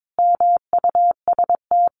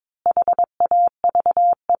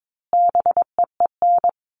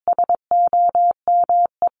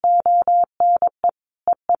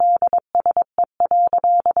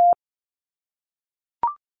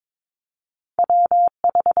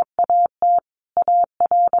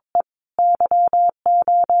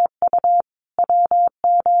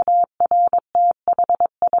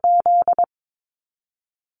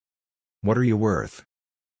 What are you worth?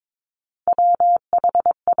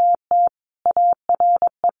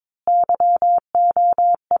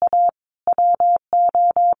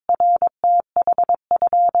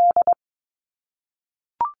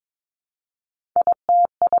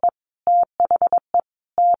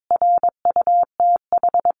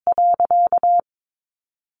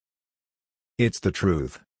 It's the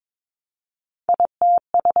truth.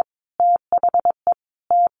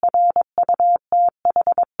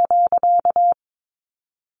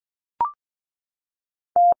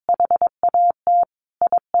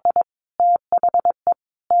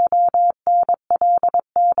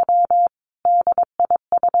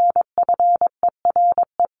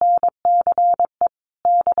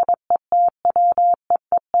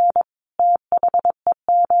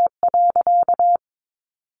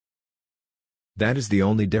 That is the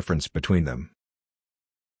only difference between them.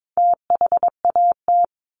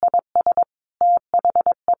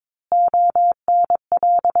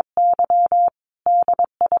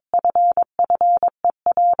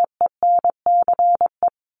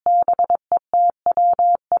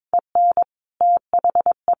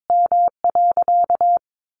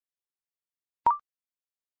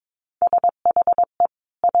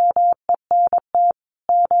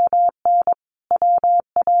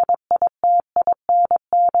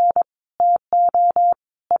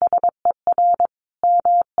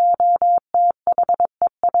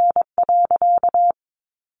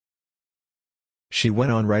 She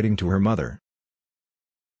went on writing to her mother.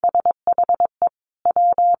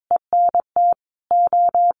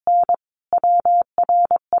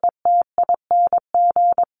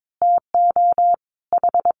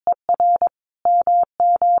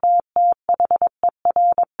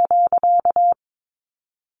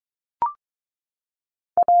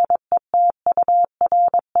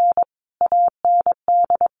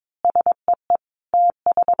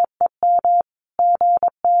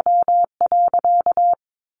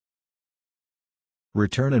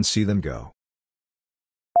 Return and see them go.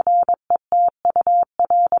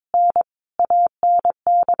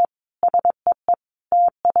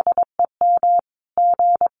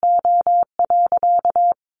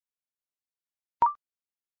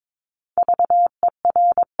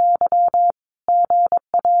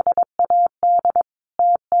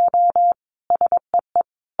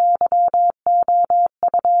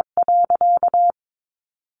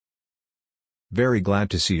 Very glad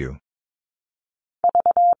to see you.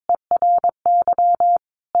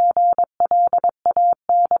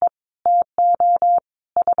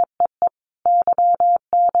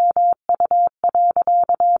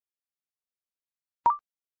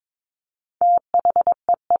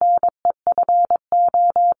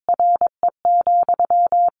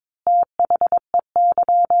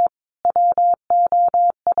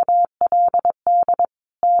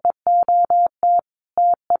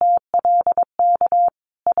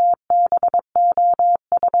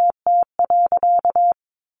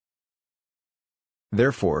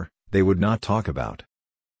 Therefore, they would not talk about.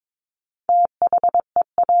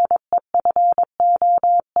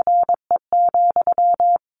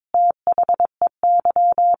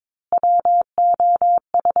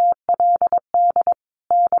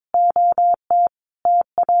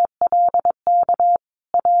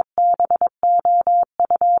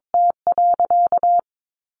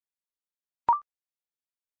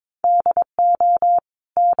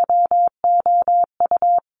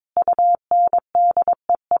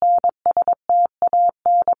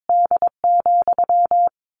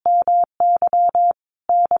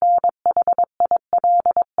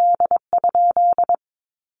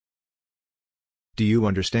 Do you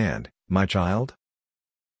understand, my child?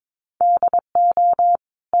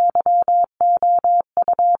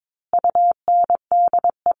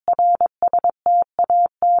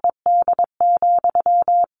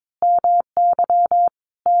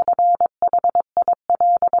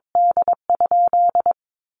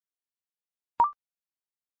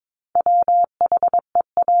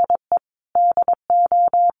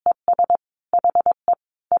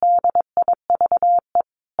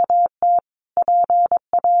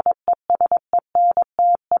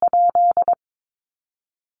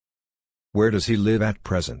 Where does he live at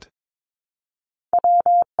present?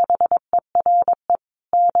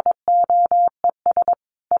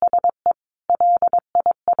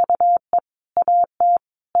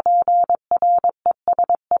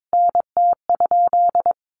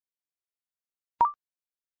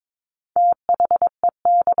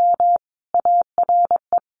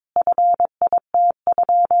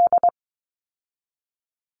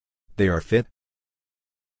 They are fit?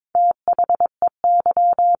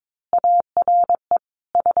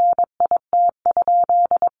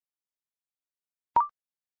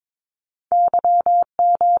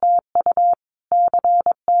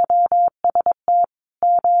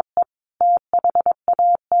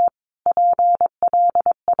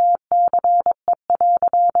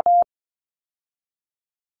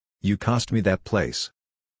 You cost me that place.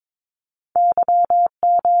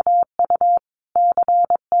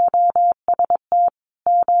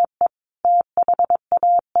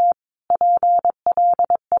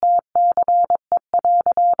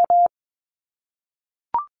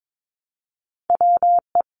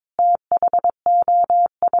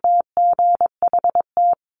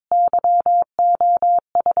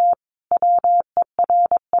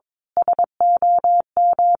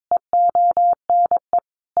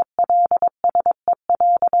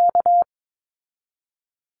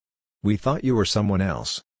 We thought you were someone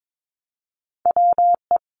else.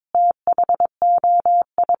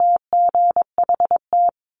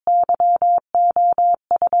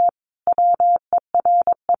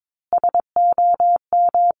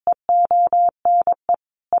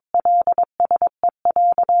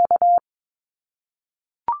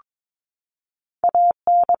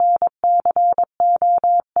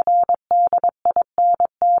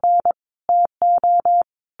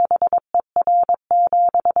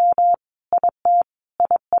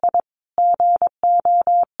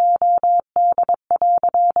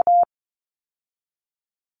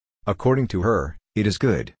 According to her, it is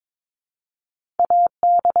good.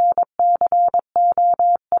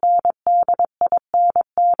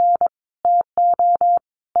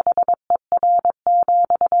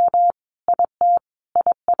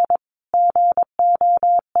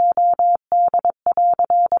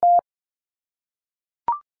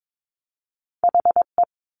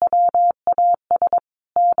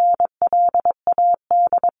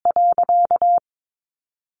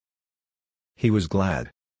 He was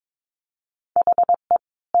glad.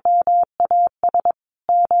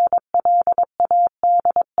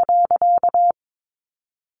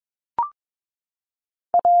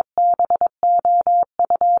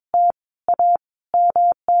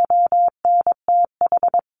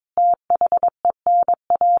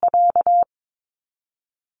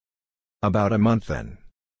 About a month then.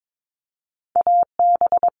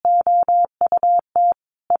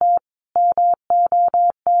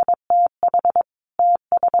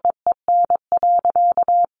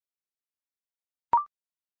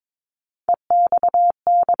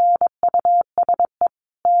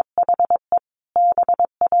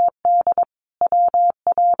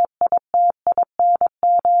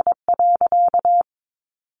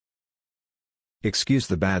 Excuse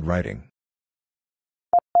the bad writing.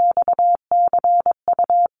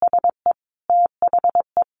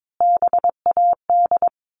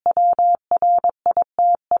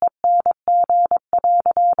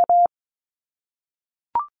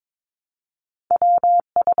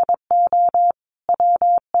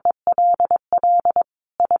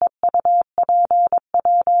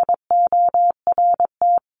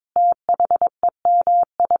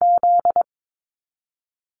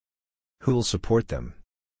 Who'll support them?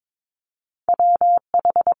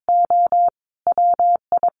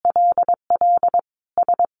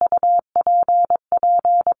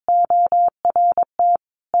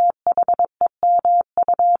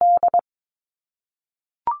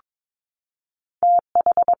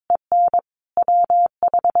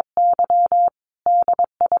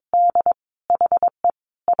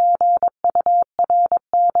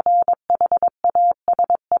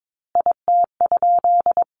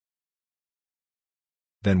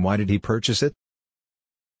 Then why did he purchase it?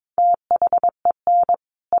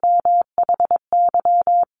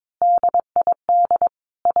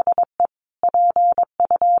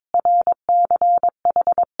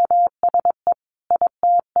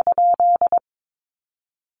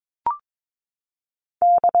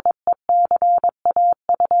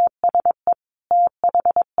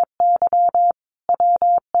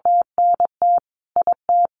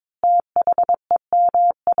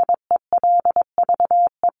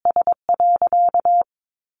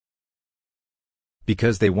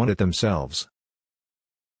 Because they want it themselves.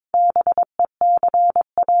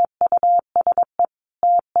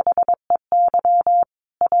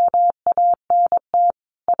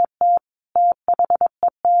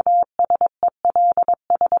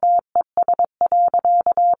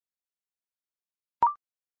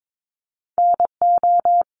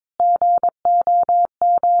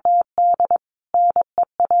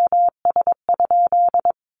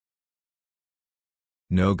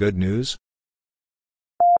 No good news?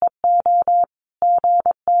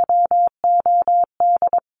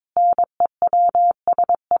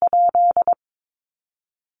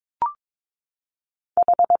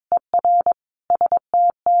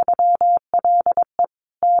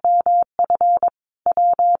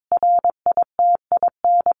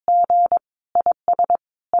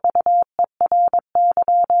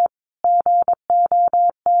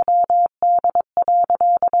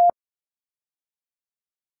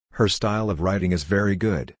 Her style of writing is very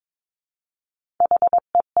good.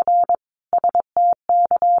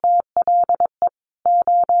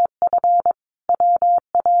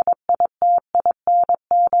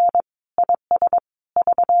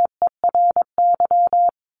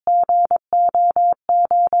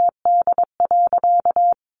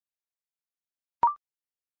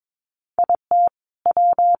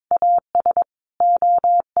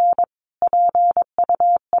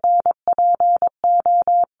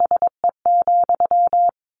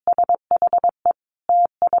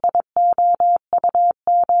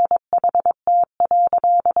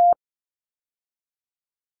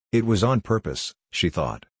 It was on purpose, she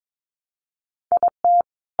thought.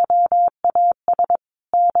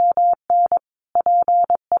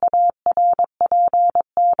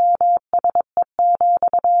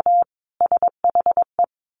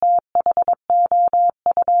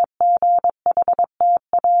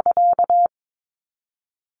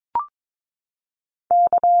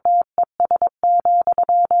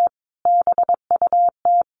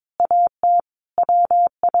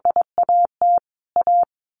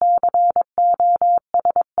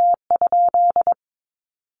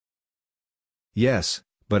 Yes,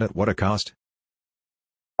 but at what a cost?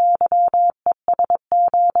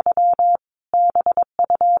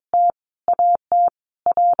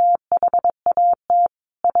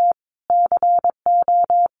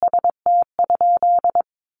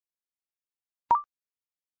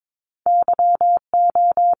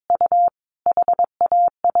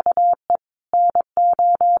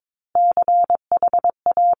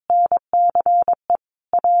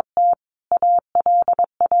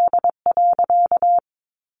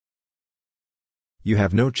 You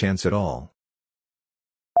have no chance at all.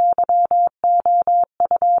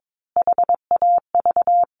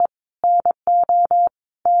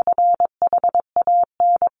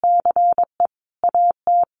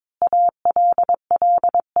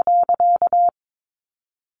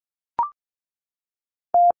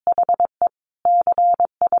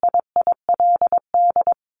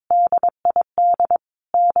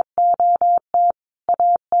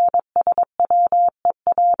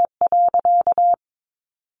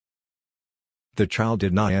 The child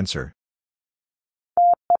did not answer.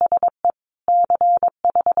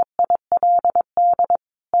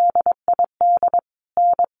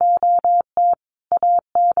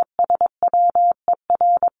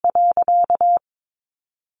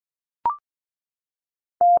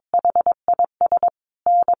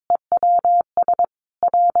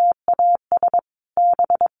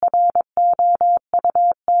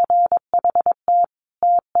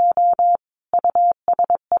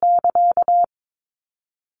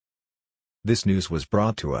 This news was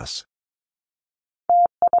brought to us.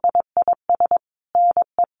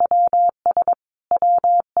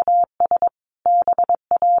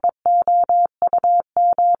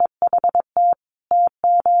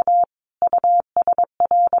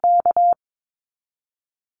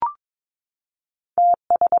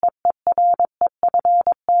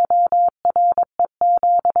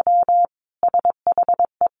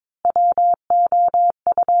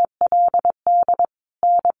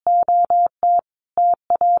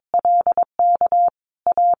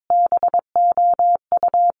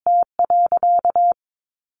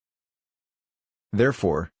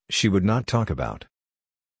 Therefore, she would not talk about.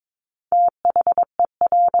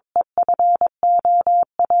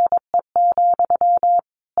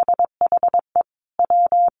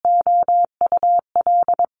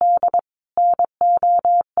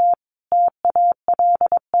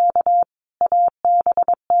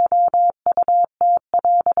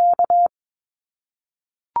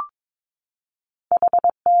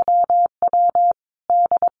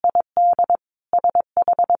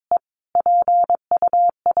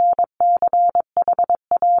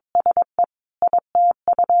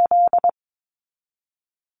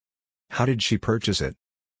 How did she purchase it?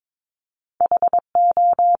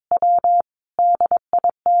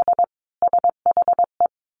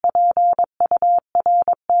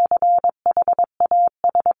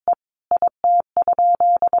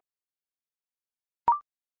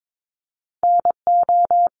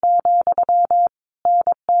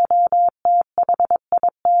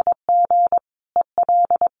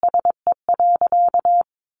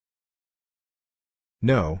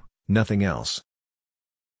 No, nothing else.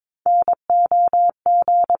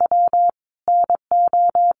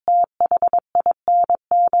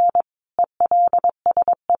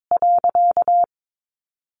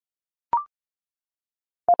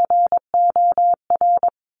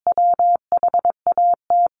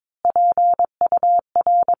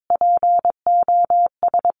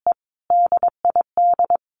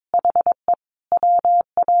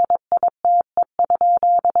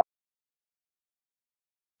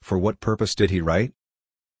 For what purpose did he write?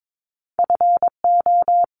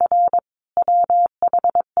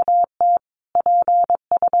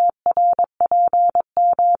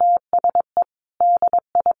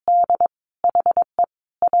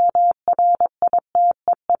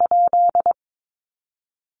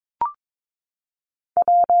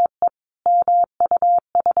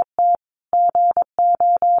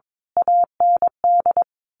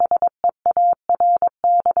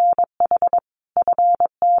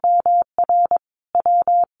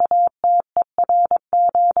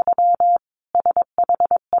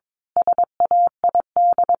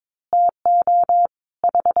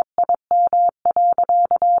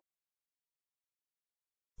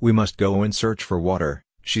 We must go and search for water,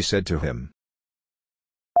 she said to him.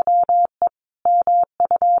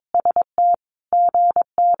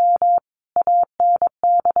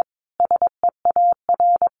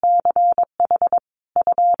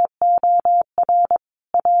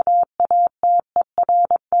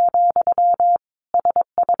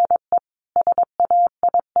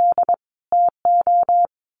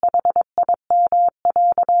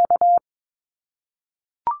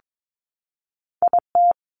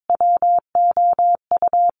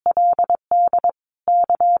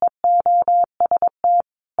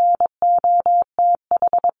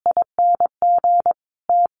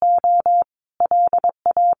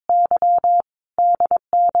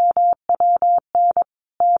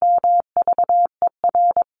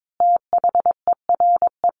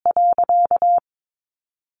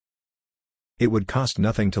 It would cost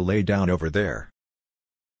nothing to lay down over there.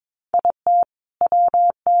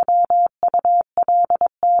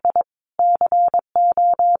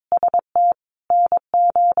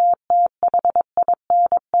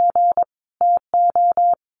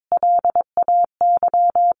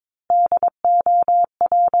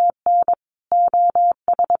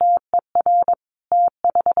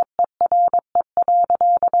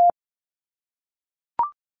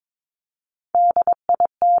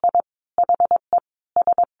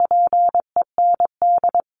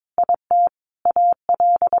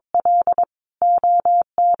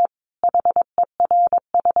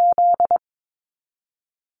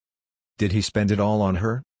 Did he spend it all on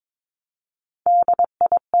her?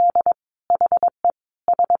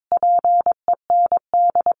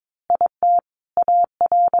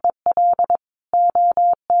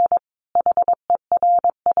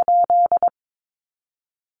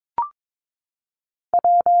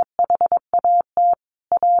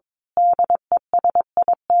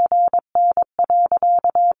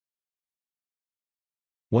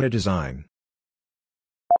 What a design.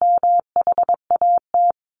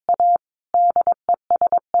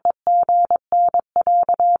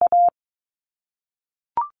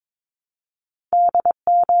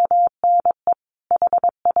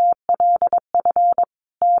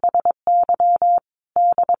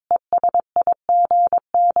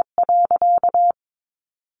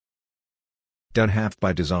 Done half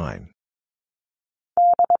by design.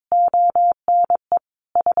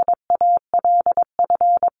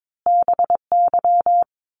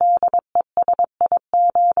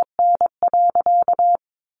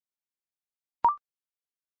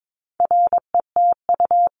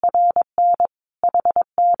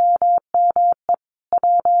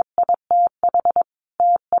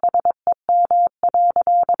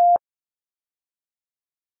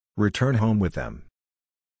 Return home with them.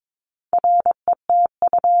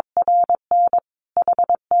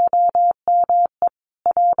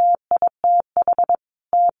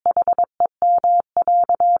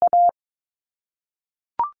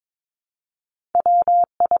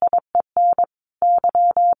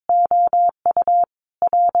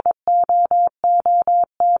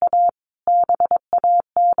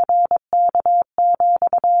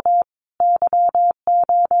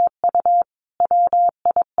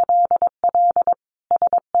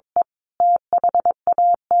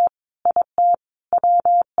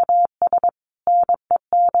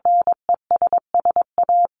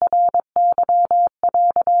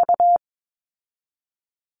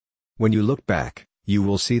 When you look back, you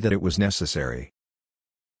will see that it was necessary.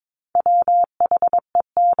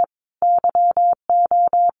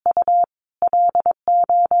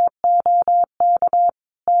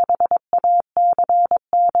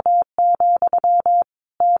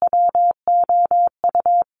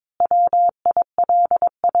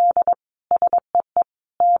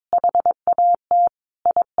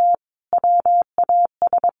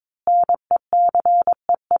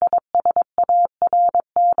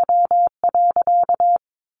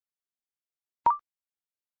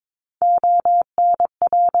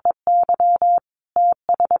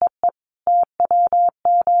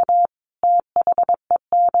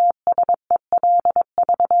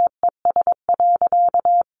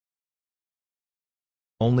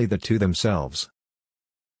 Only the two themselves.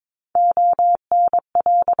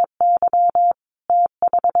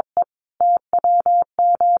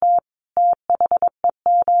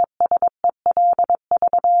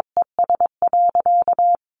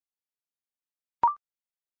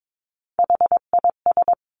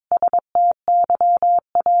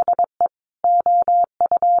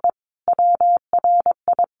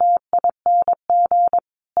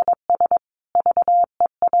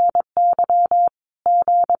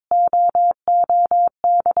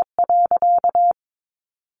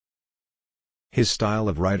 His style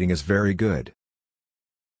of writing is very good.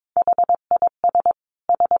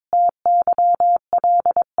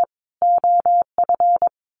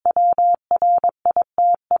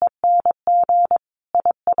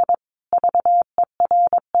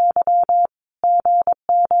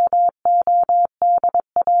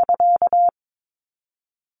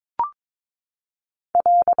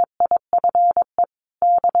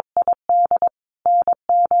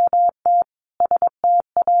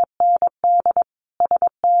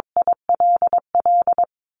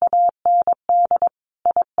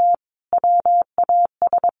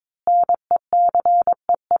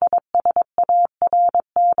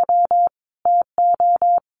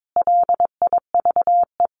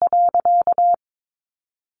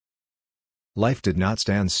 Life did not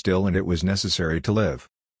stand still and it was necessary to live.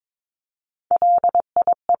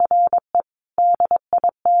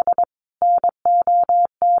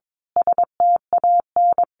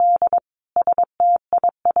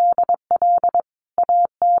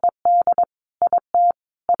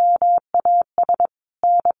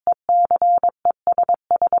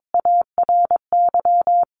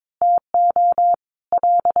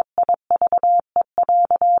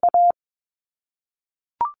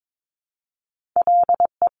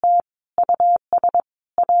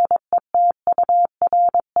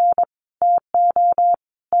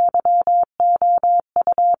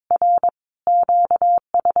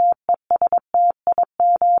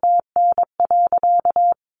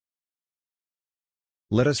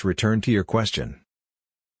 Let us return to your question.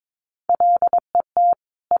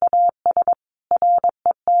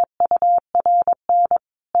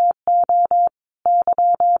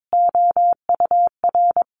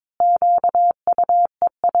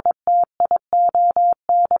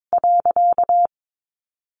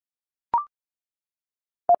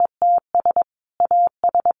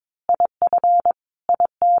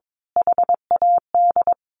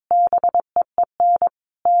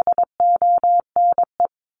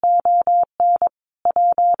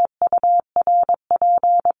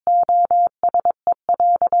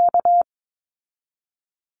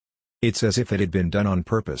 It's as if it had been done on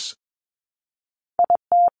purpose.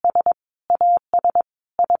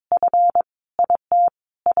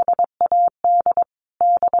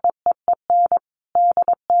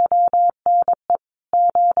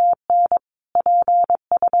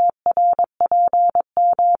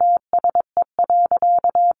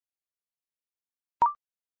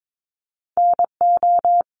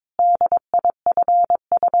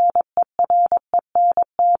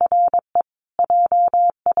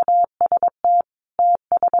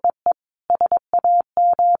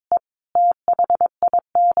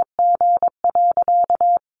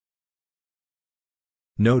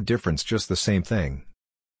 No difference, just the same thing.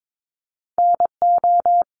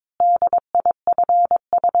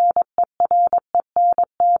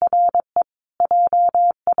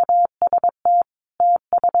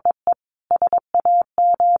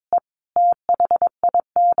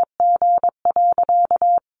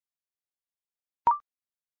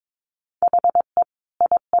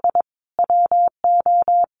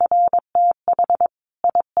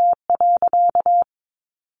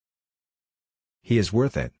 He is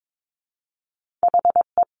worth it.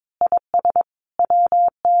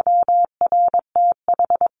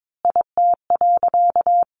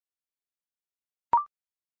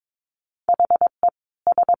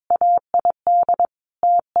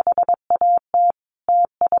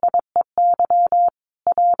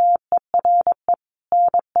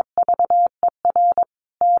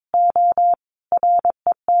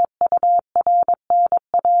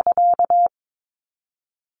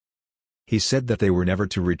 He said that they were never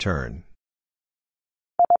to return.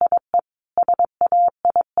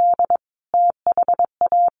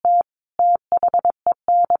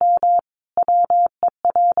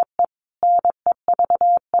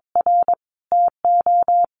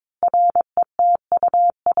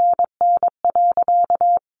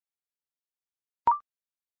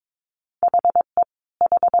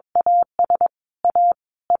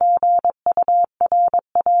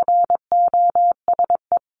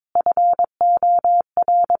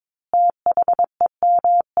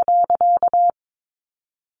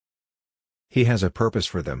 He has a purpose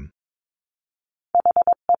for them.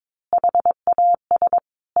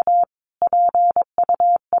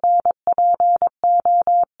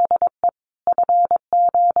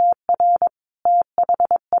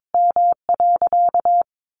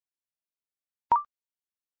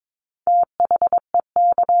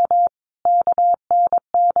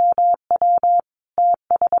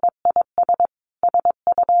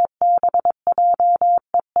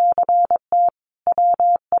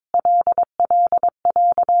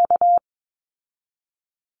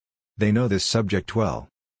 They know this subject well.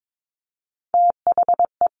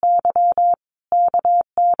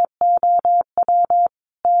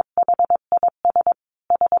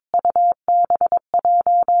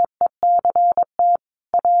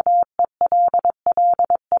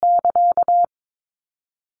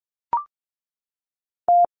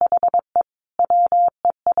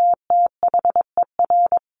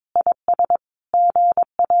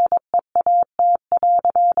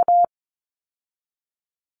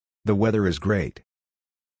 The weather is great.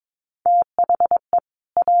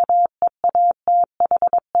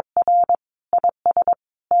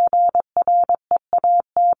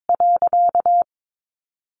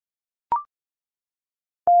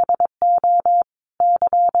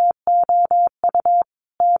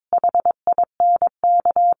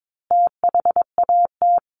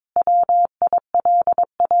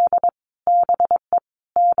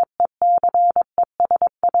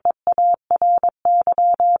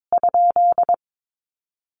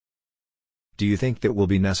 Do you think that will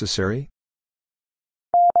be necessary?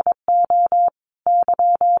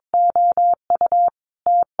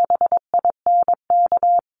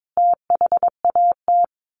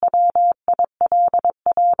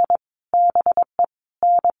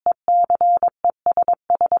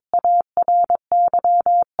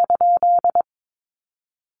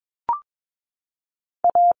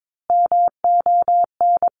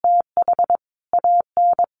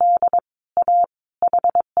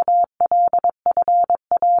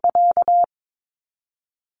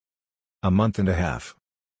 A month and a half.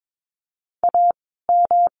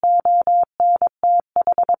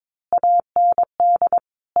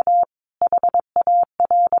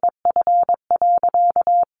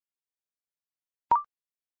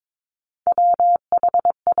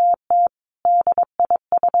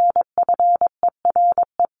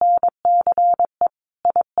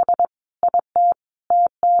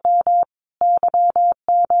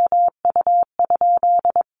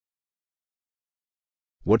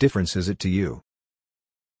 What difference is it to you?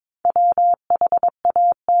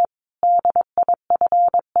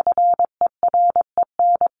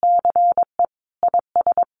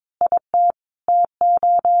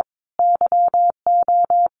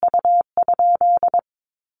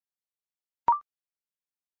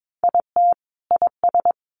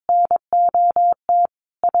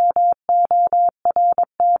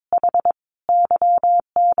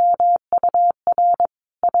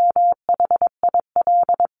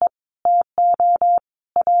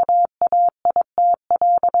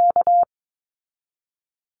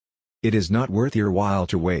 It is not worth your while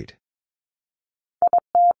to wait.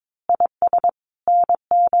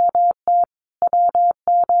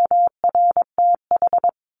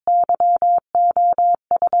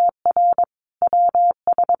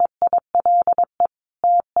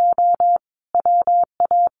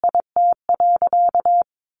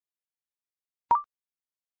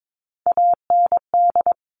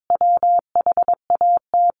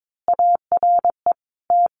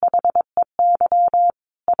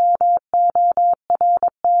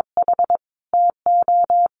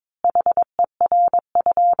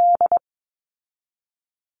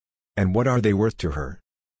 And what are they worth to her?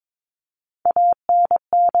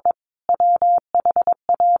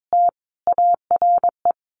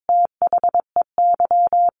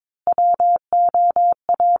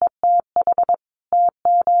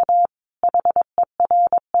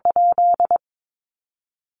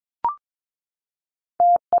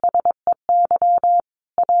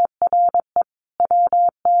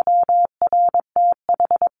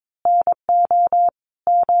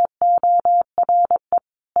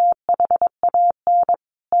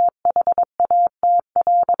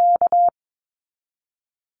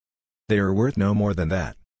 They are worth no more than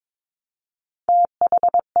that.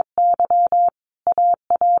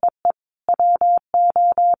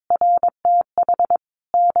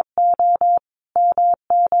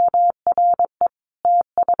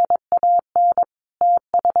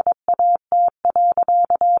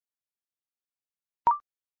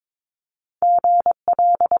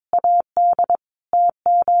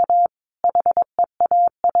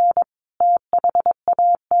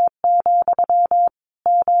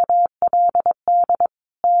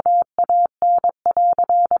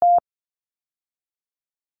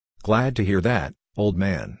 Glad to hear that, old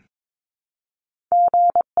man.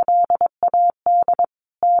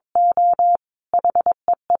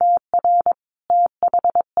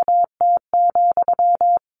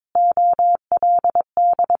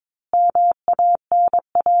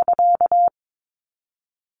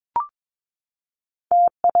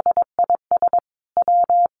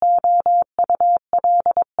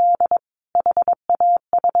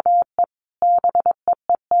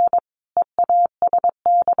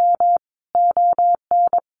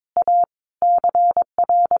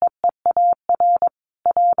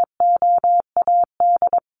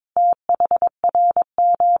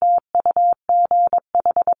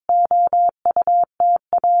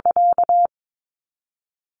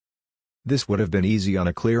 This would have been easy on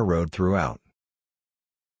a clear road throughout.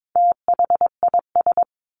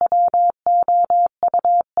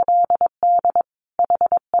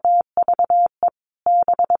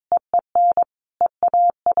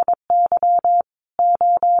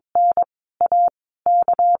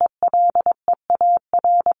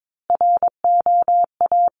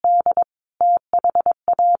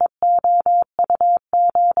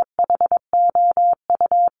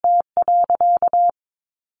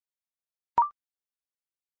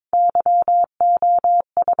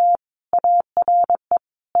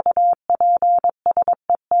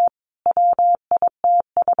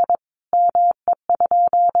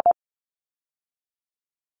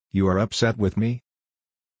 You are upset with me?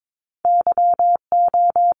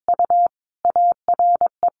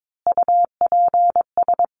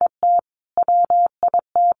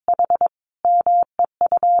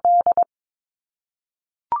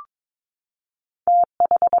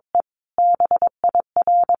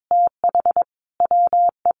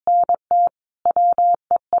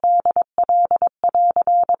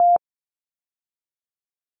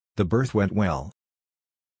 The birth went well.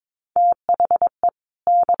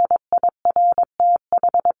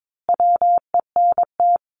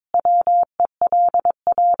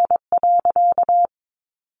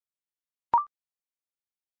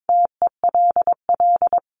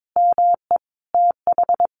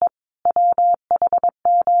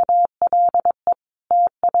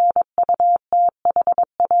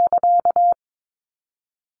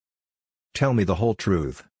 Tell me the whole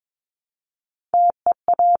truth.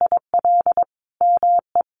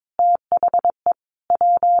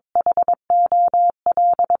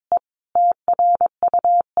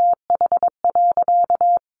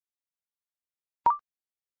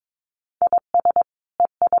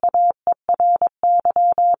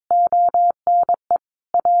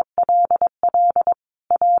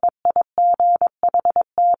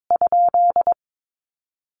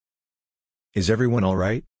 Is everyone all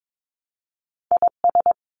right?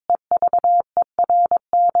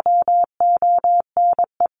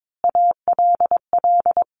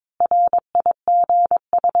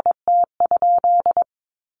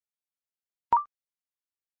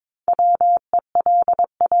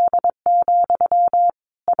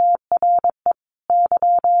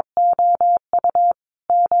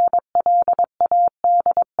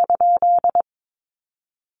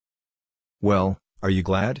 Well, are you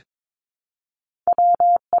glad?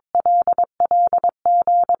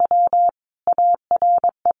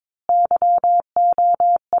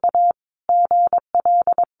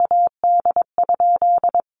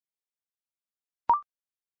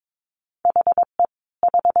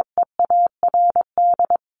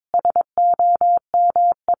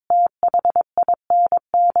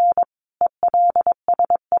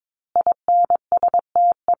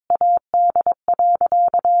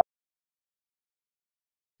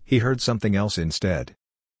 He heard something else instead.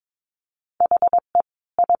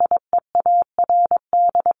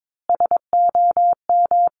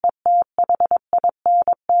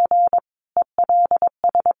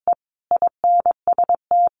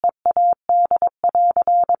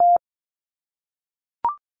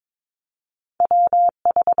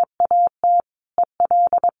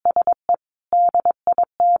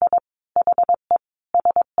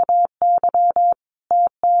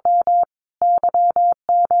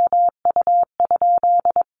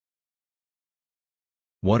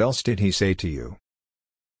 What else did he say to you?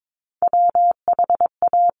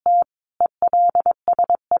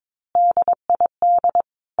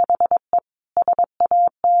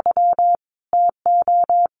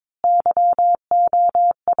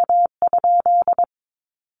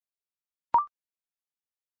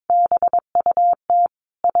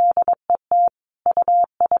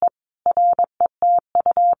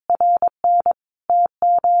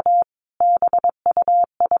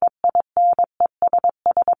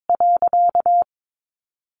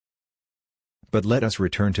 But let us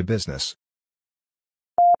return to business.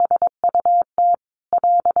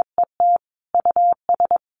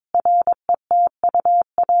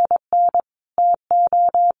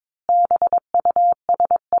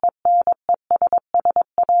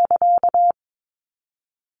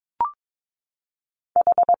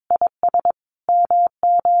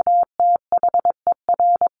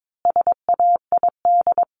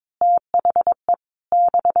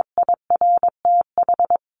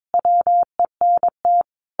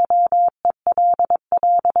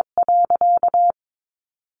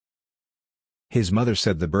 His mother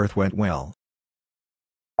said the birth went well.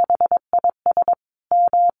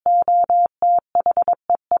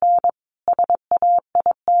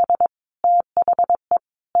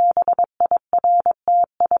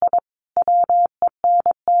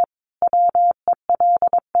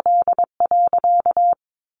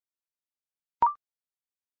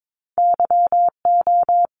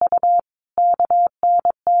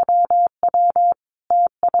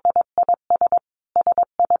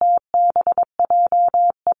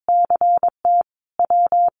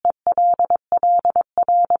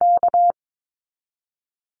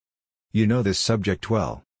 You know this subject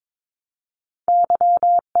well.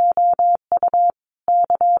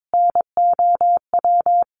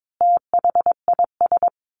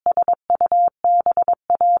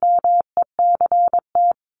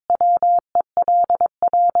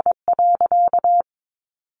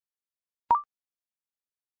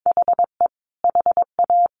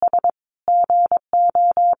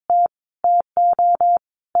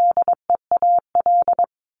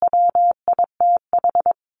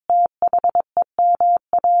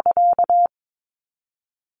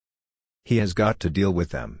 He has got to deal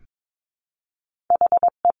with them.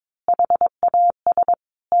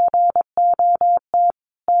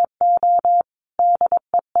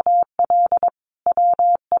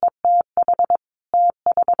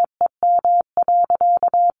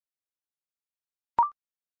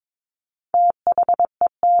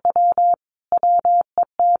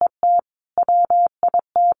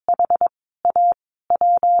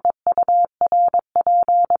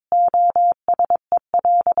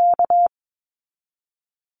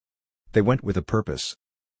 They went with a purpose.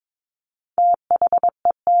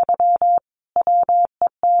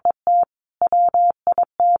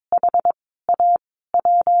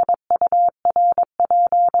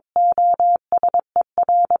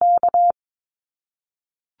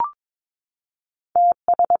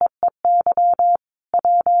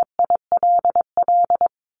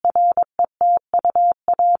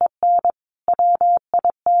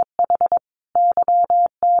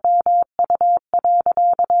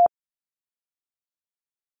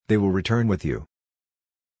 They will return with you.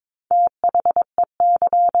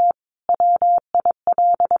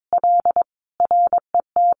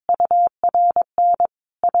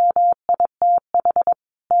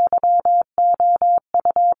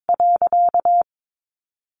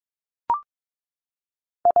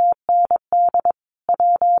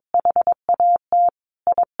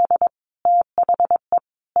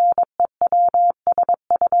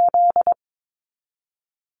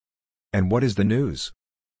 And what is the news?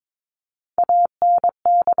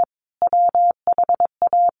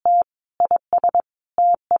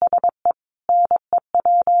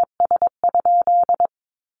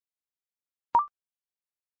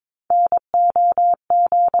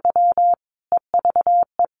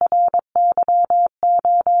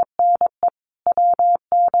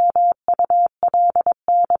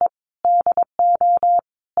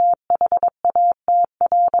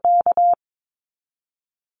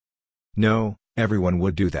 No, everyone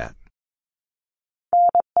would do that.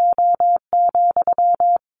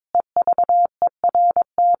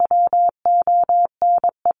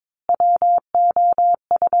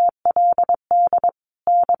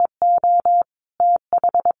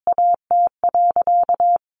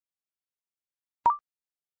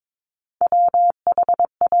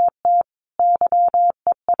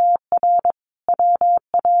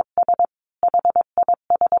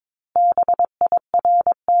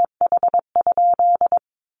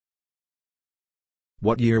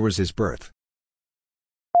 What year was his birth?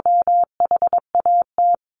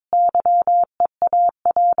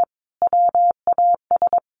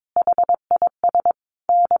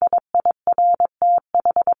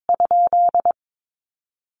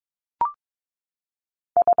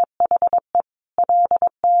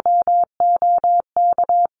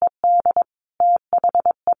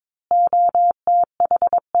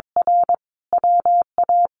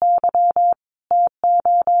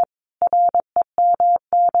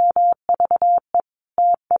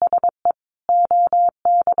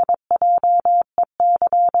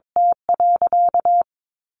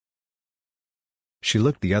 She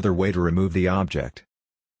looked the other way to remove the object.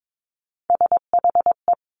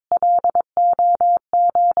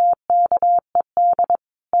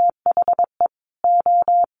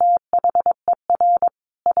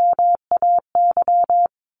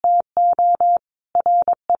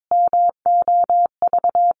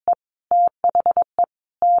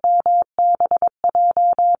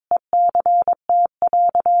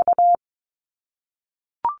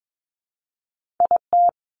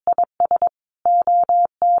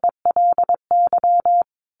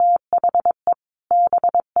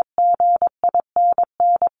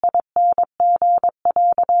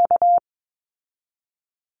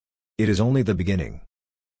 It is only the beginning.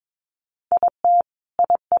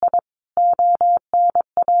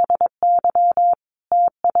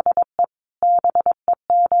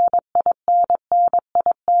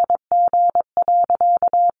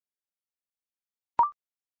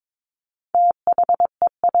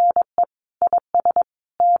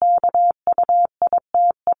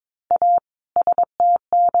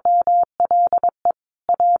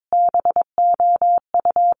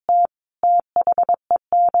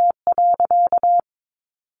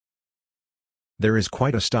 There is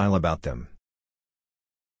quite a style about them.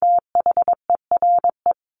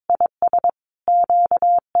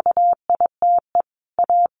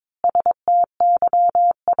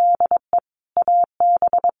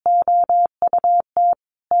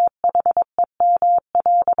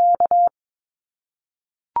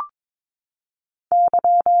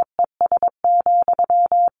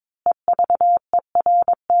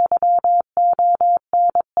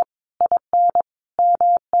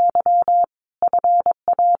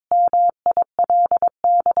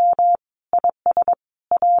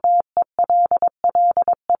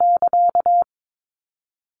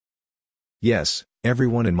 Yes,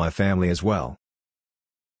 everyone in my family as well.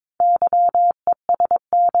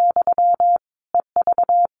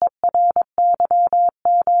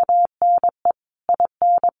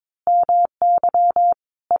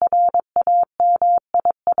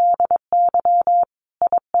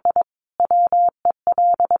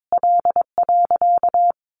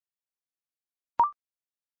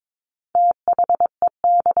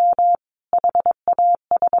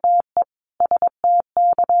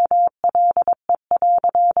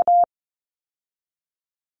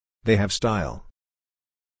 They have style.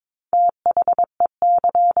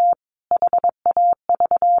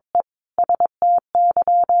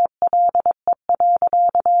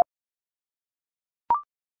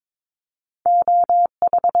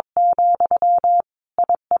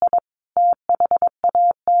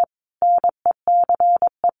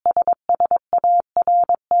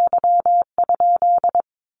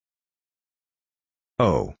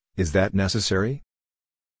 Oh, is that necessary?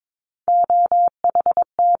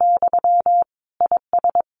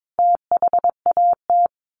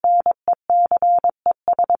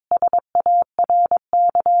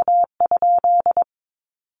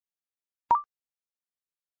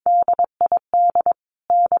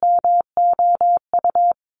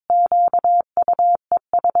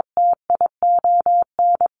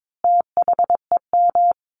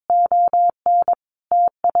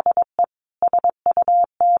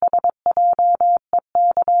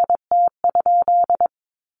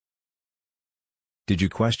 Did you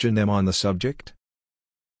question them on the subject?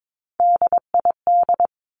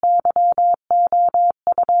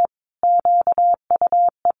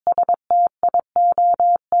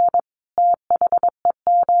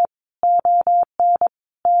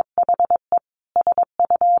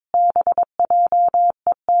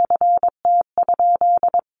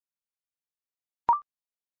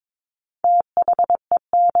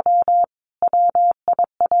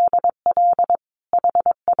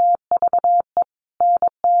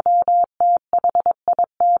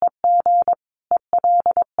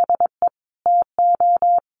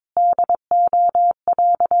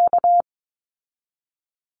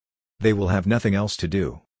 They will have nothing else to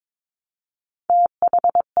do.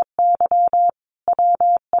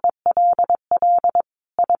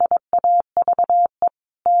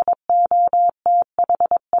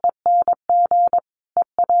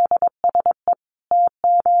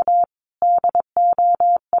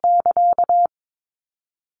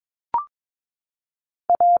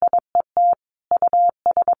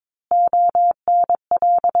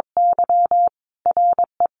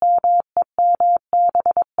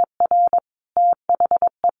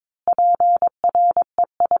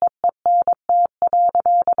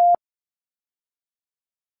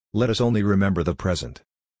 Let us only remember the present.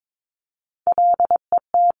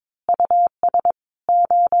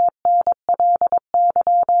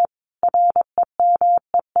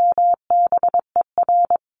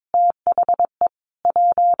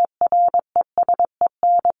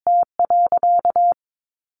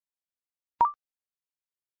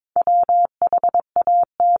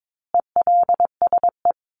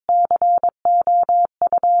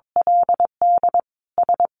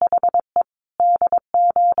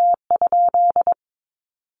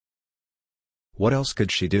 What else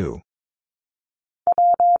could she do?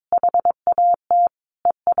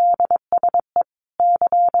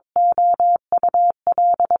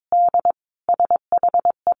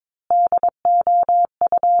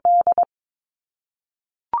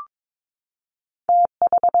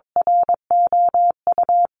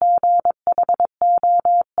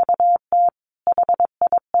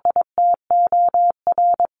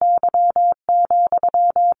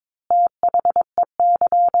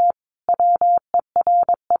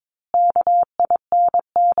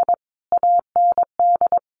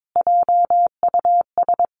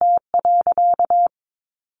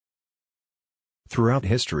 Throughout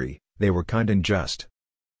history, they were kind and just.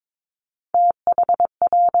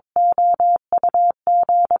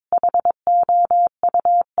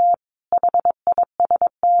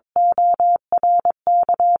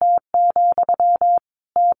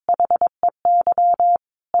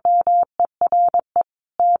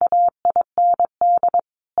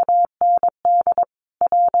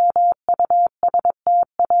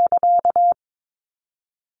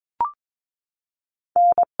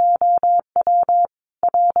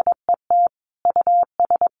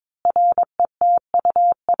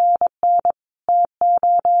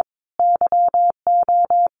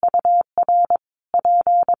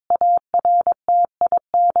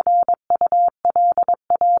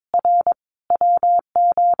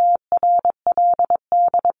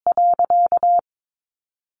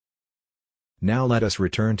 Now let us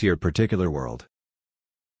return to your particular world.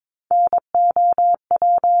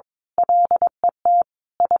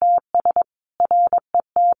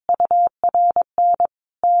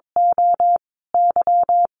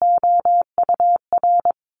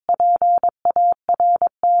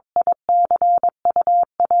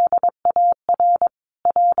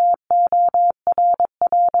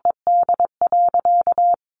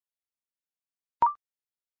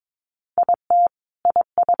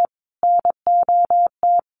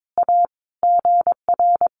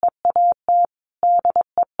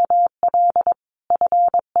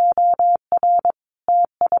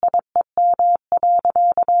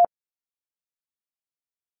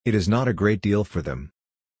 It is not a great deal for them.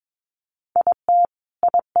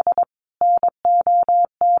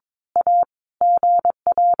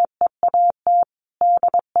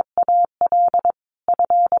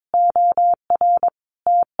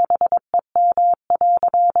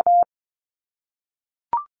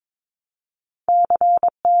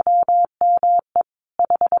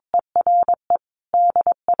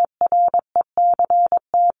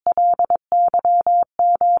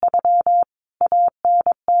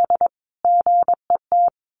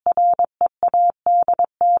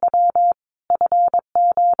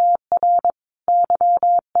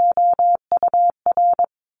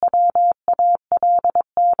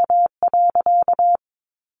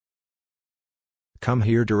 Come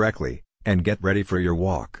here directly, and get ready for your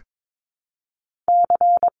walk.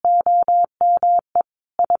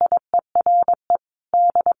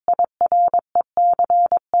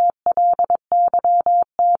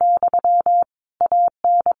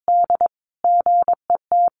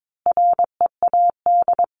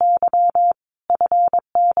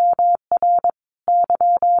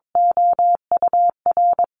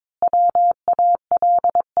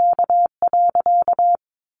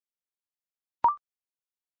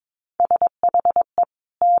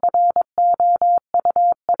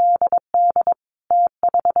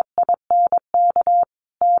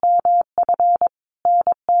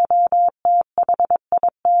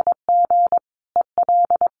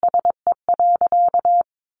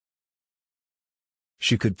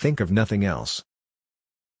 She could think of nothing else.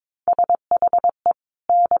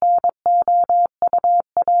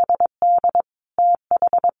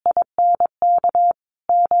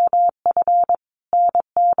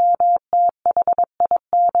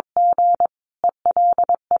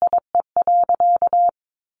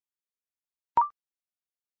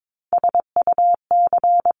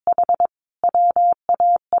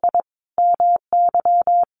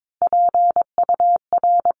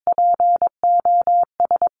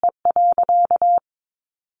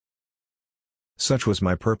 Such was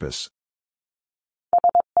my purpose.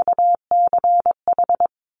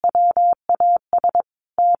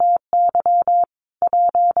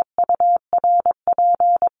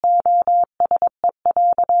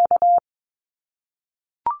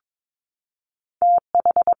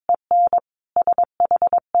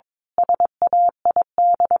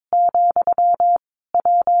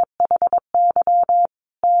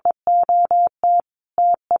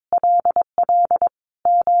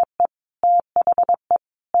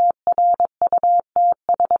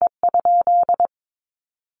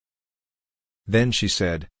 Then she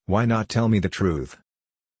said, "Why not tell me the truth?"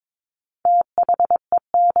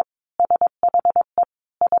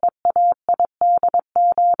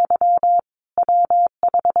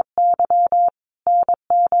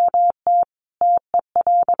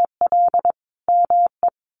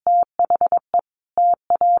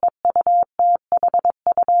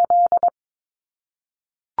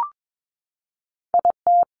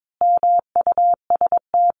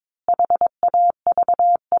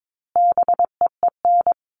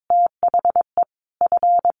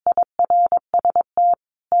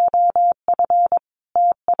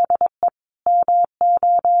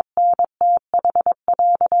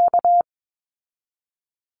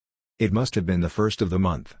 It must have been the first of the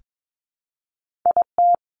month.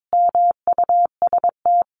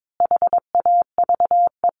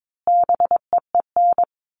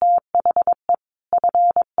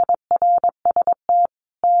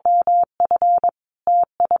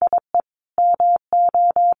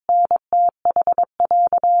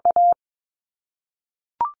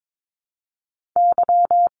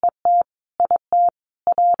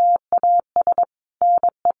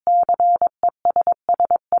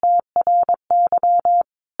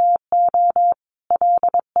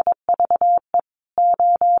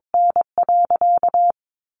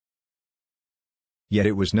 Yet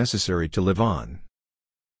it was necessary to live on.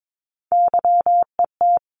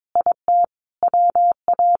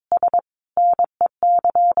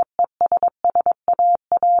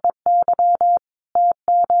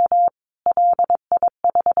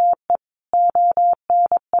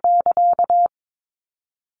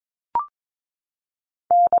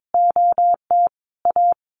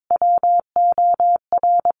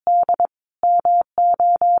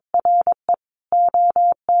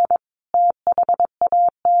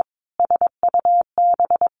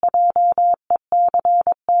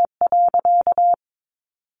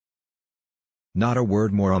 Not a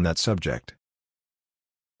word more on that subject.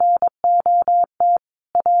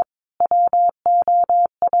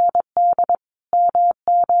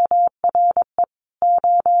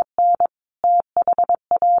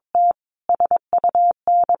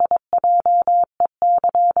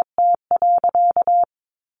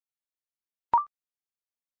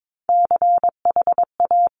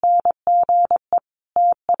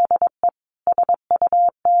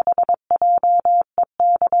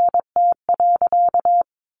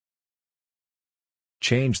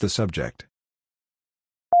 Change the subject.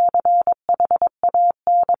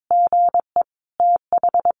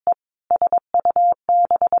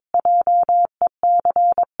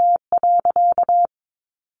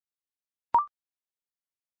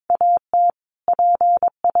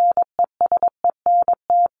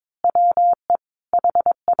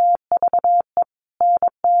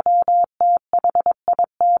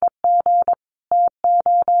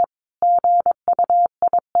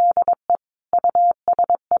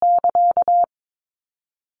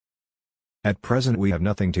 At present we have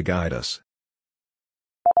nothing to guide us.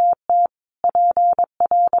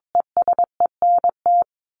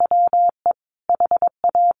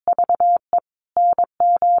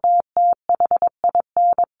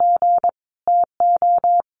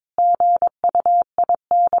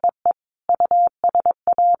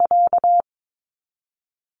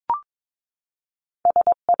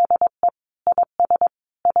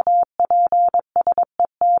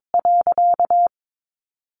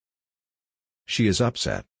 She is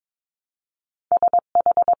upset.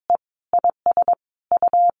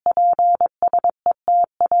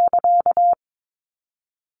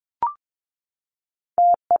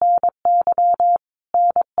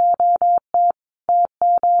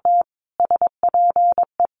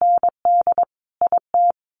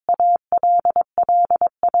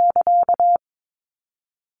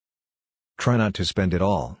 Try not to spend it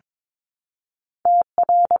all.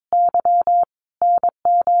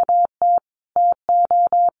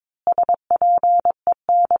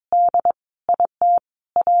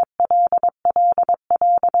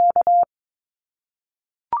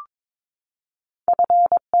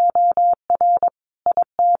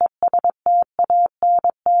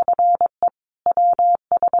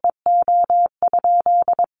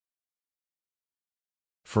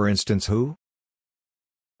 For instance, who?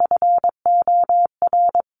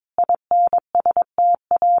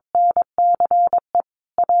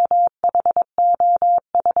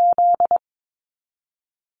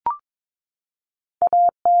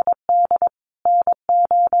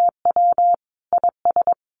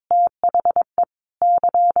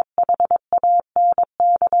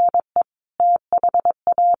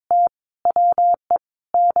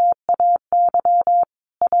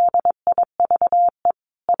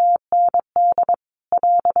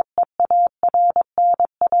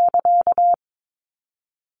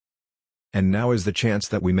 And now is the chance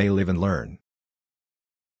that we may live and learn.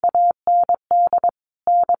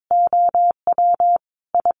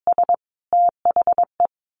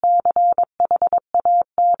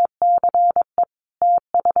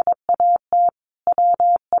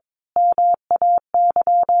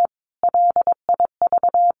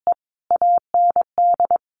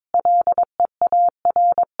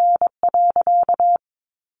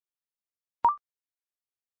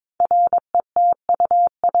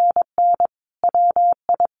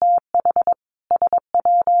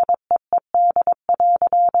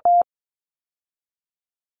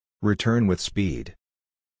 Return with speed.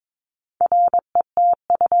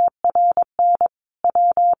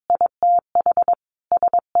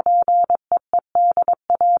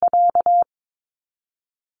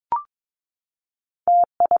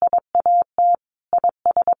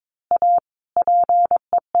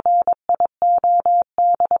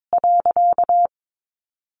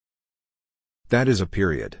 That is a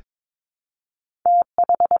period.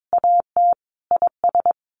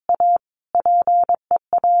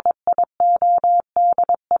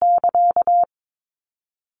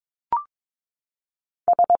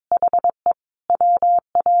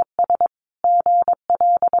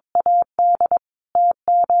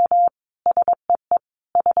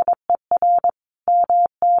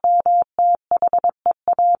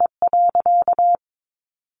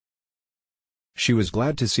 She was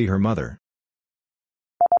glad to see her mother.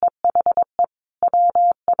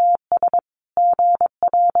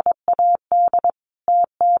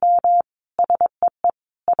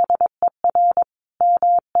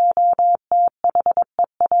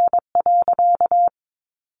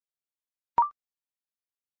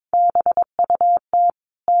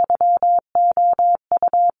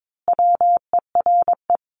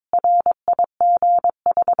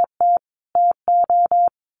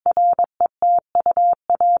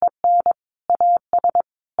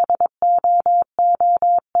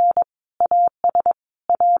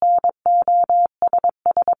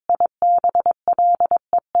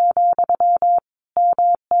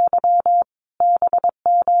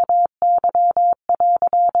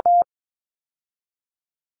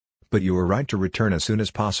 But you were right to return as soon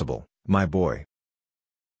as possible, my boy.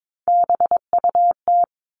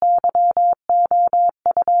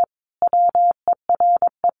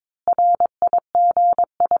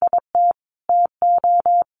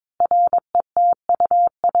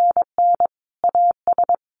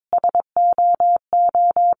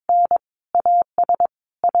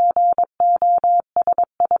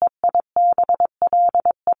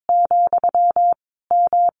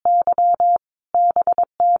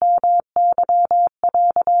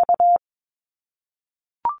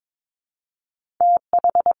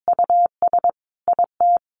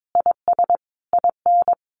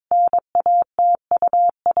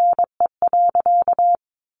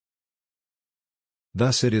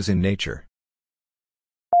 Thus it is in nature.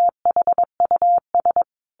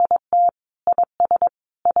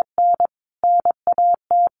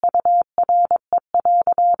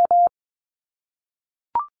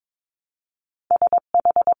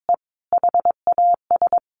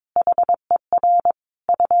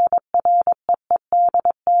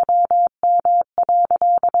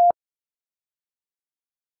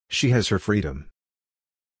 She has her freedom.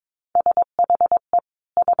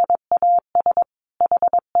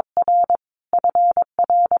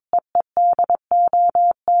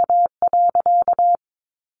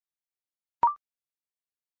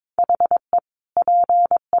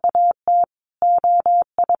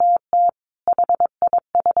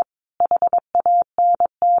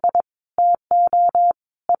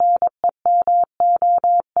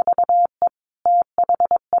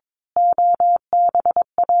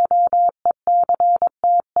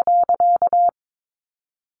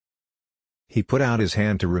 He put out his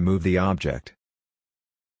hand to remove the object.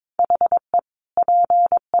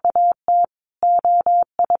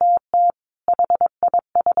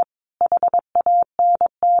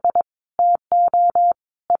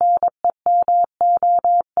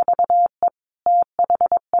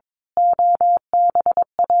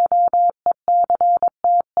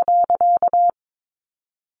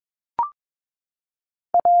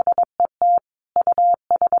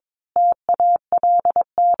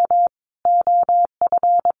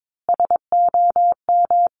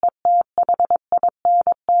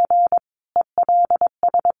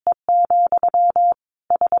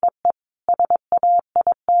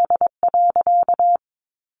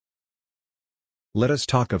 Let us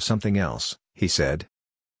talk of something else, he said.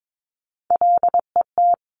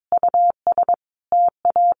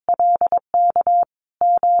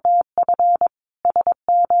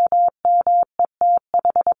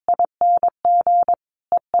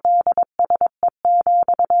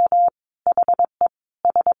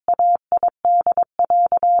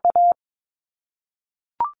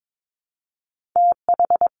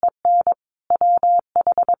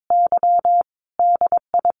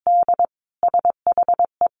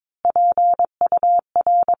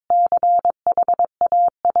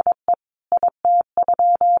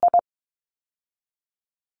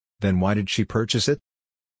 Then why did she purchase it?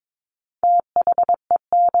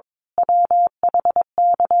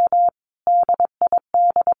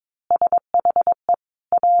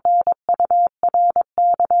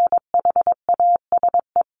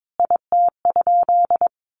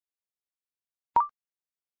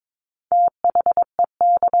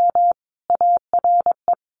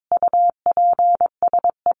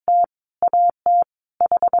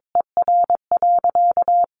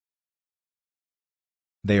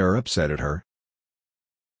 They are upset at her.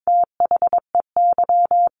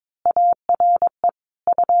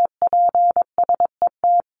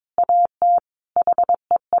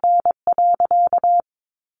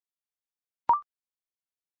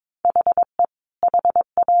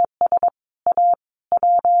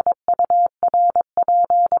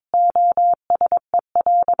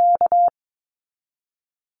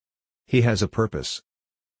 He has a purpose.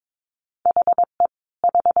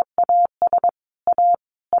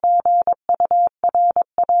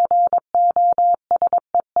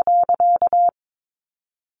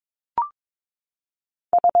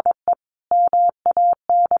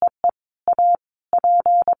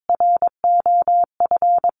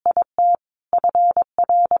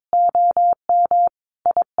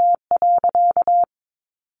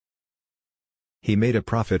 He made a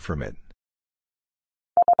profit from it.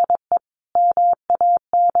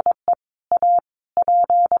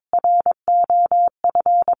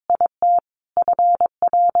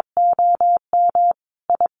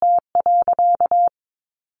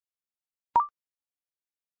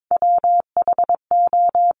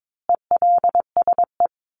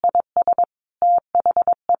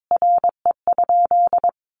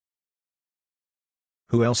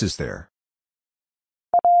 Who else is there?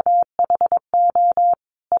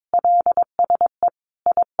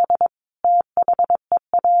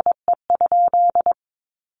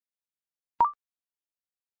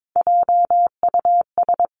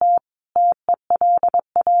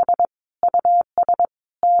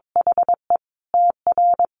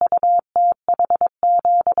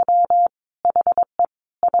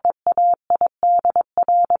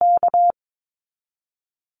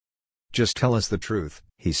 Just tell us the truth,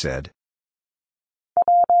 he said.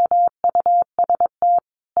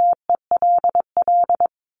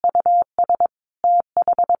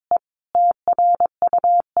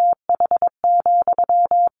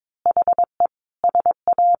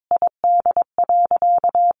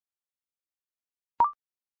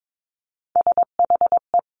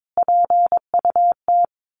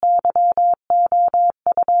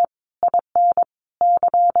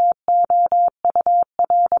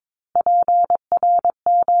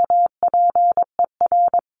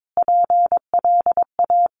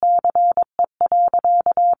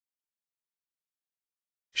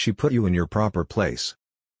 She put you in your proper place.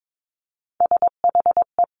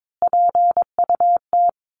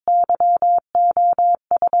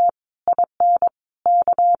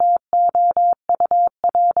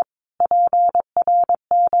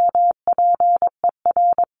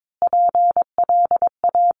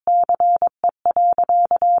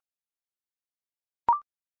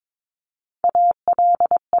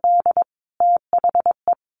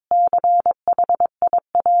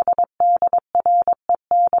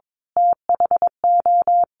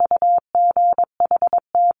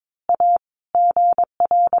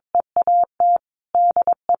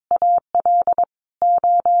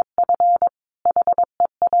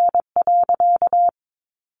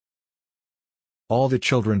 All the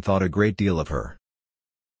children thought a great deal of her.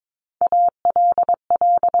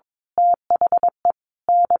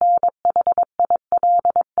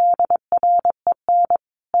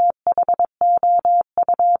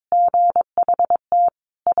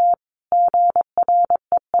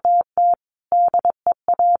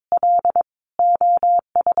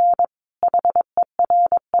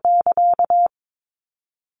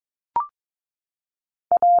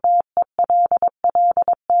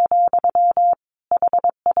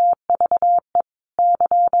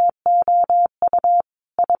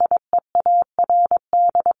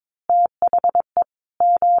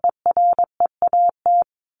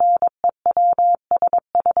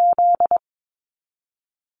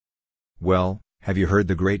 Well, have you heard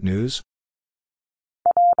the great news?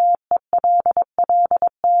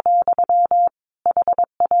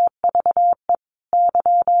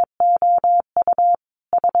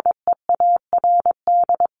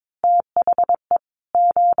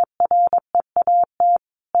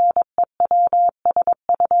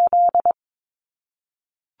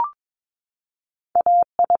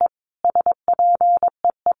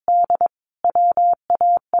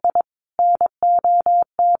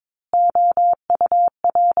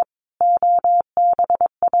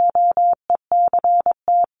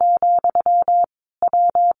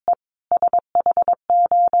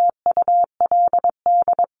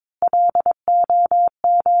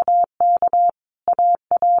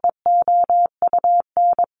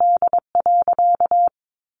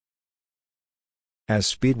 As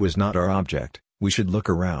speed was not our object, we should look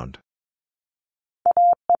around.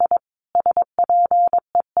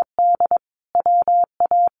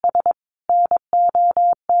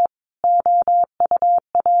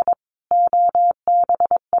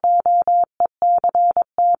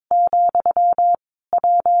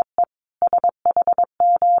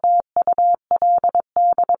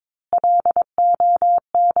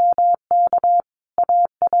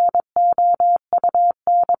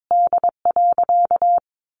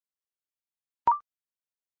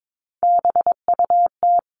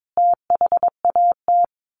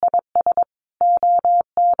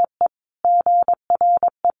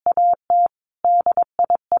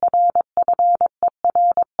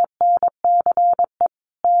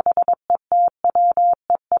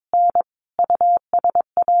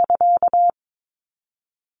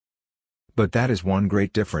 But that is one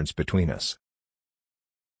great difference between us.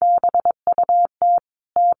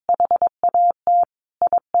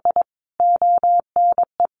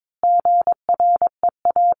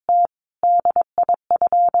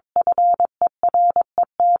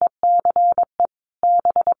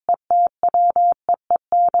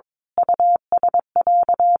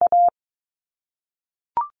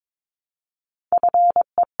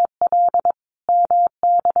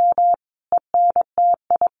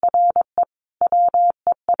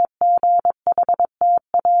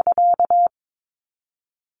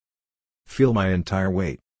 Feel my entire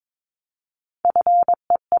weight.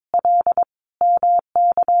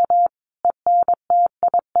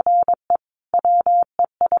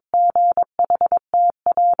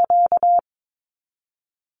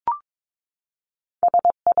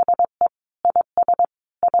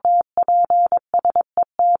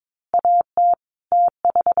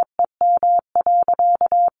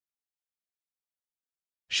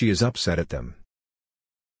 She is upset at them.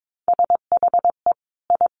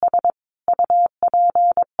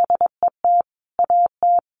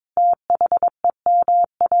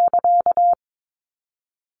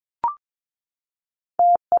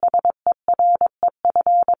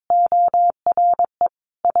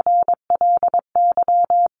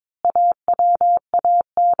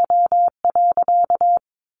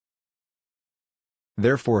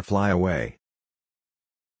 Therefore fly away.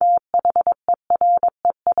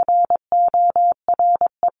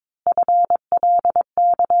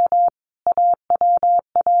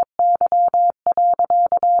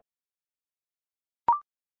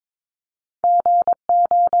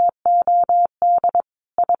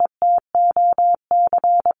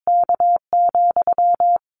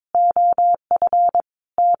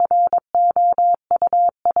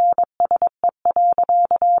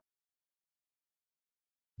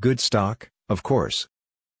 Good stock, of course.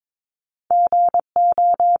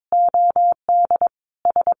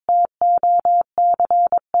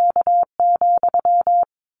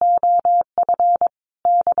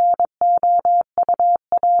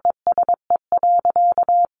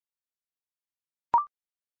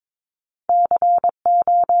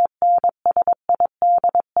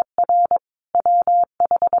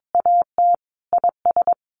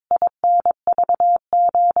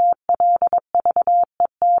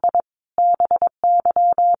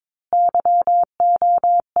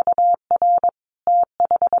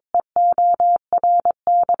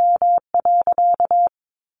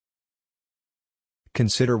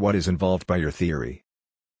 Consider what is involved by your theory.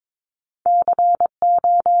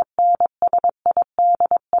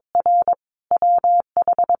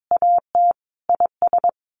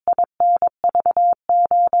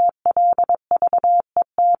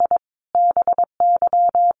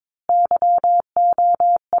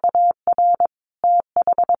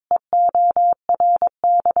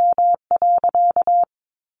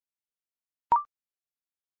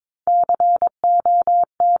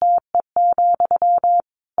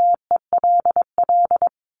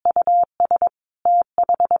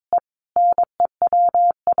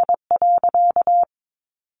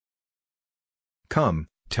 Come,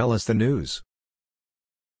 tell us the news.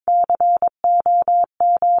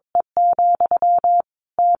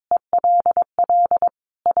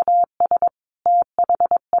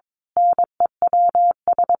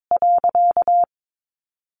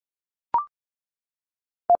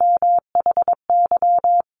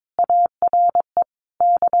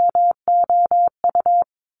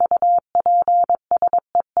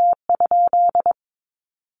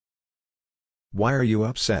 Why are you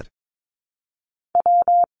upset?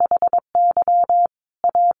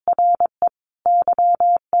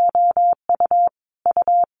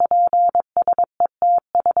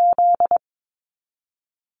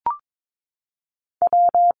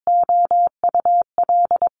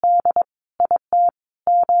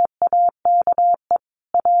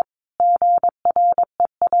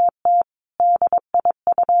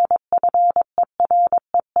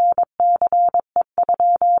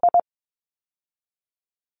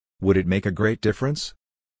 Would it make a great difference?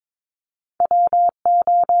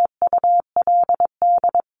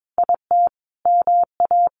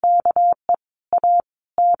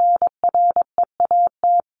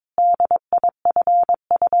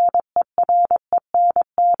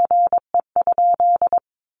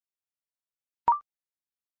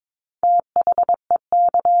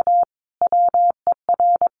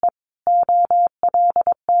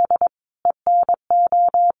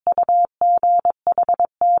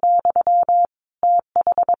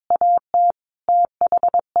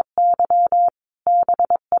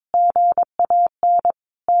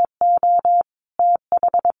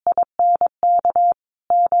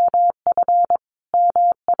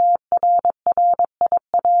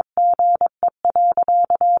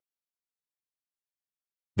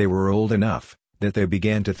 They were old enough that they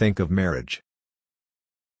began to think of marriage.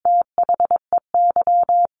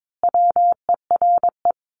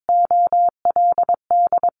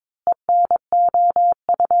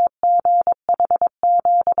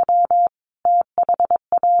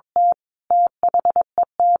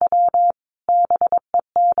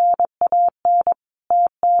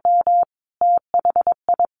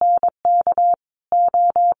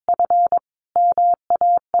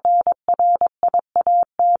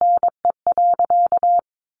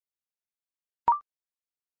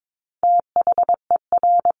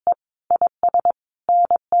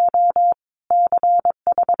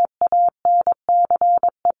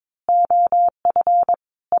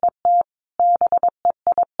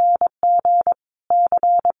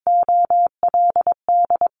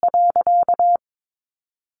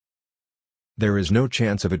 There is no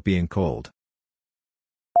chance of it being cold.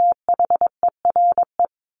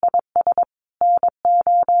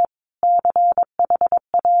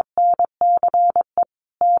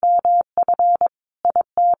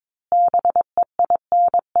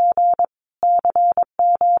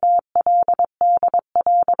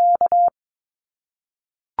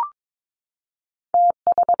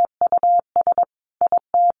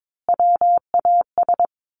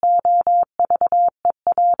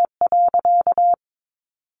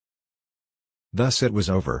 Thus it was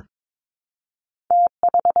over.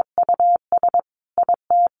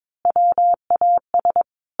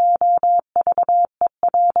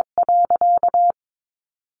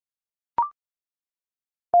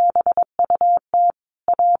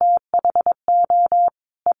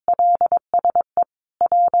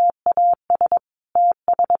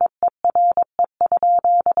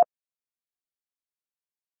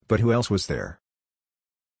 But who else was there?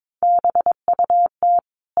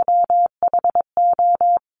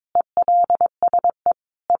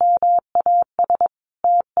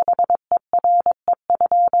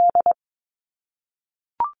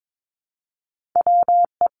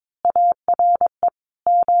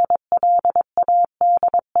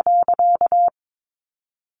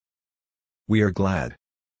 We are glad.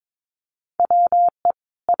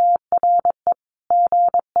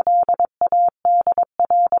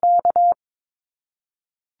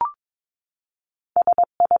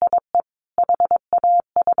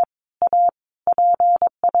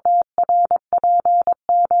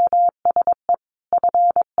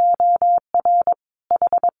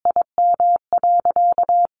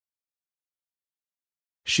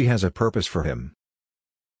 She has a purpose for him.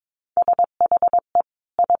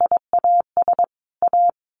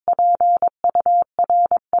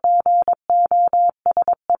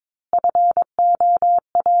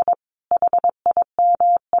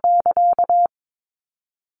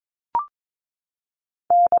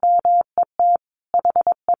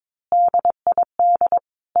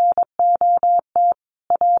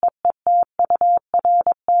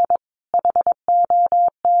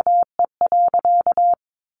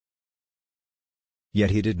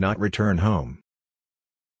 Yet he did not return home.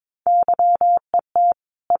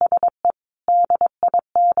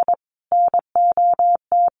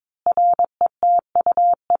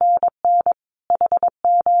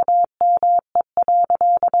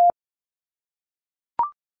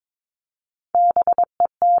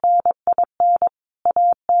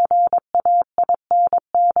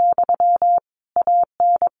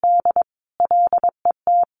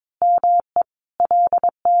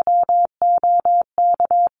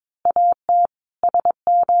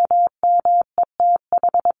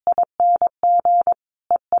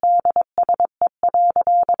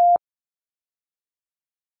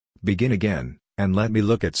 Begin again, and let me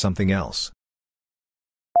look at something else.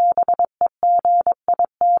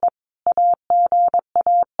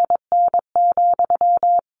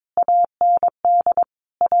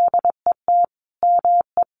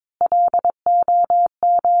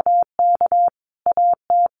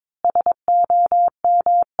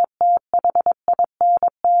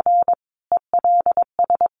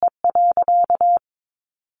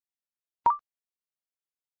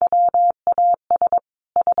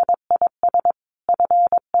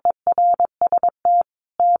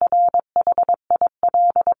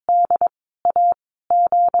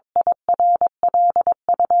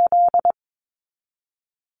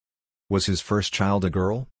 Was his first child a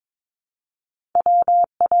girl?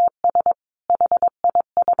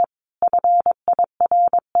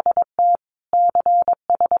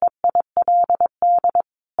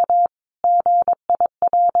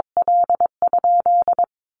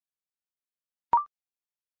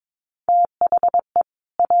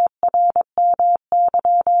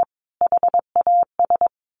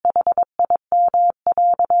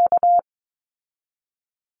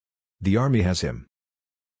 The army has him.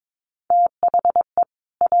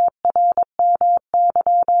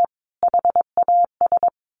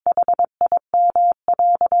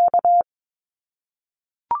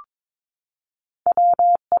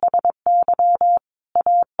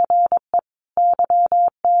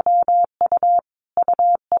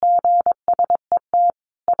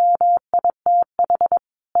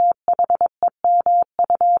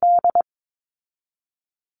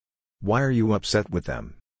 Why are you upset with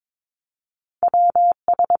them?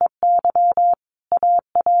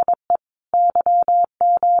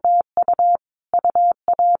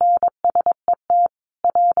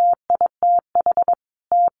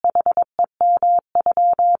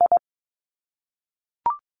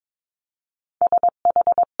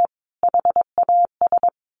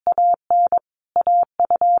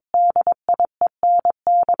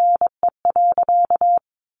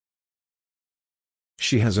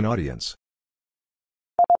 She has an audience.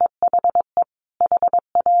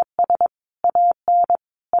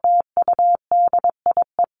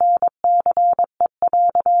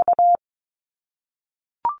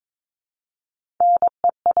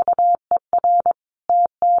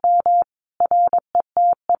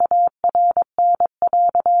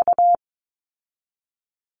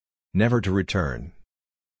 Never to return.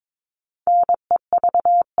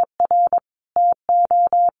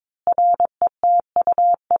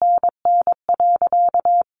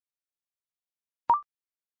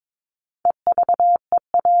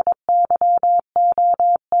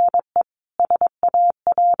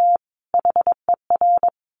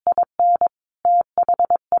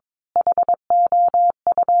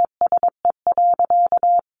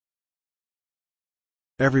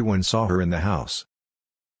 Everyone saw her in the house.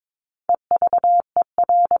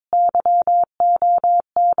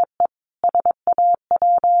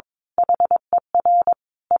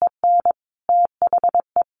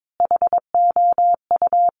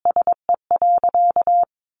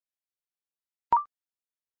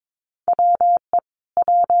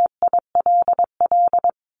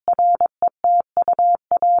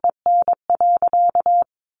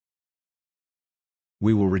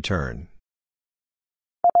 We will return.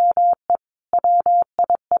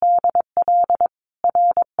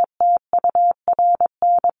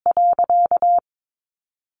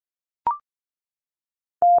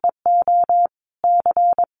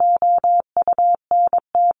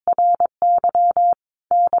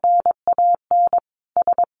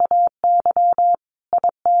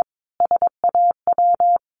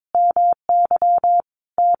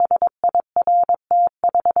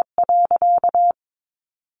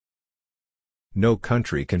 No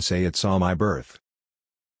country can say it saw my birth.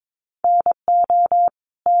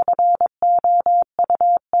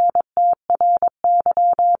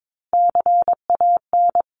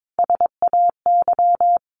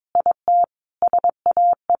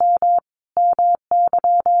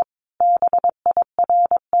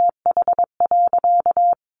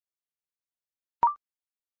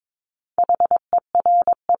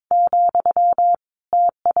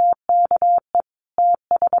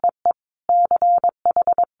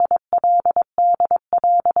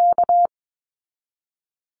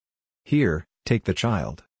 Here, take the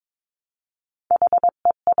child.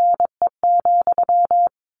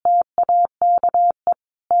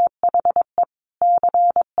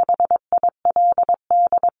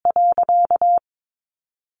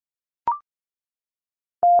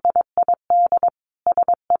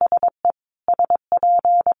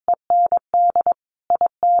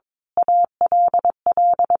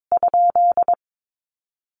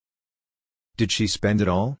 Did she spend it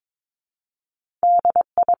all?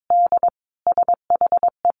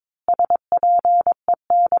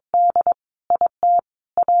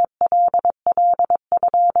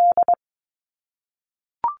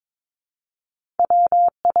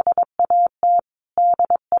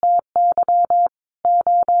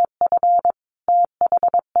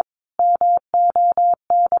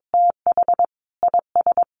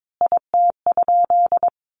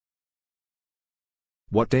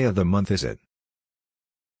 What day of the month is it?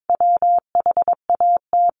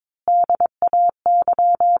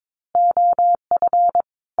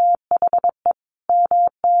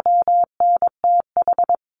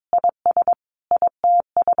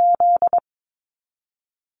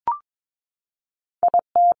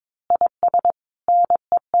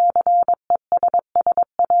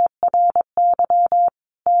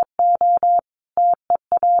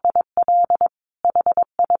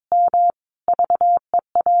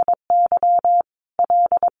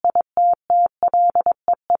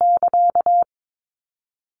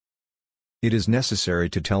 It is necessary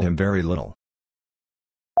to tell him very little.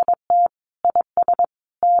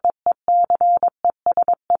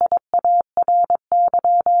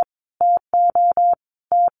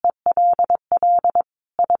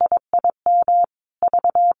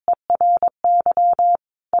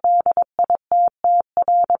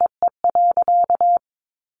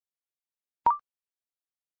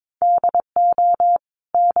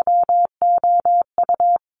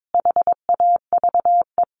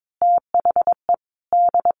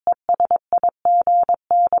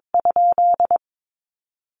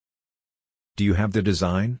 Do you have the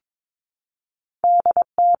design?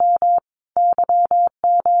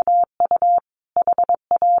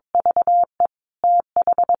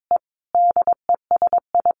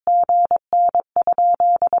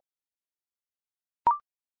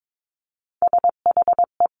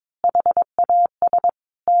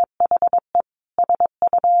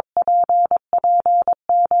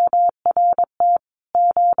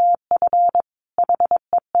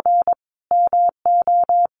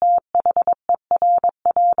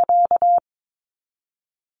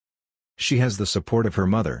 She has the support of her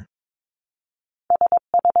mother.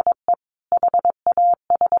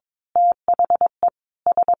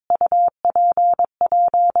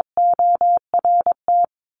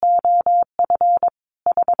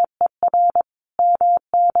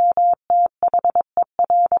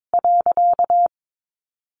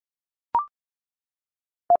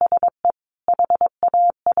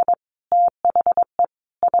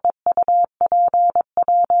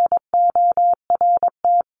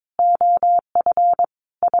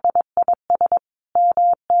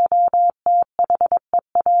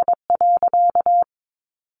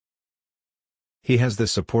 He has the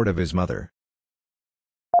support of his mother.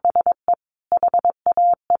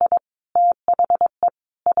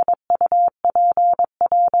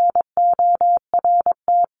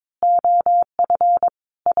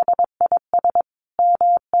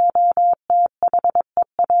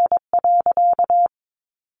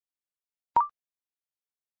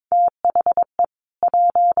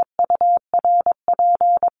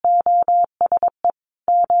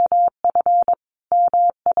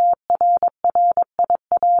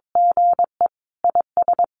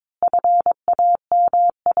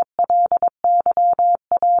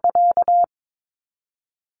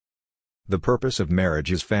 The purpose of marriage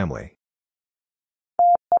is family.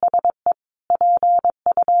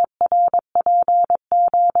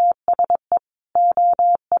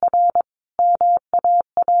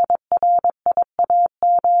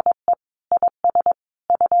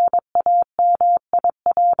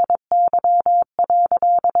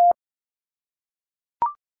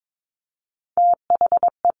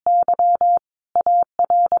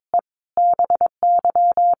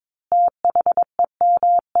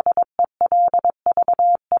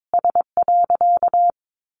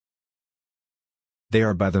 They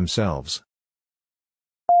are by themselves.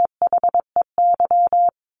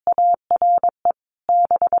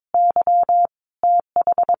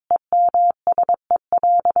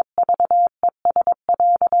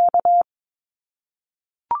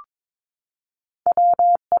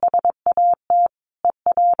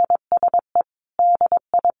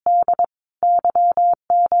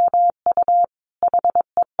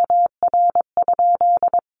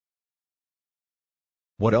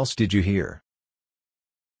 What else did you hear?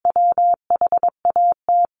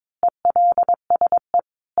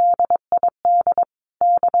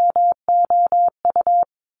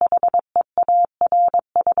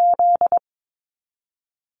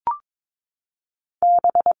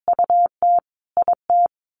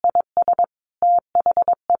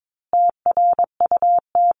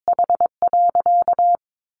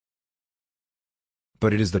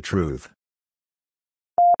 But it is the truth.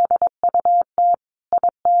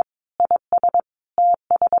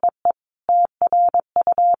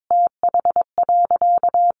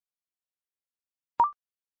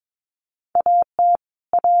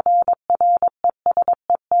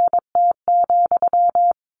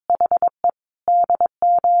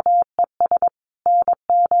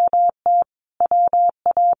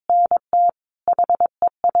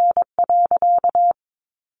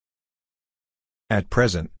 At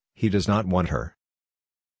present, he does not want her.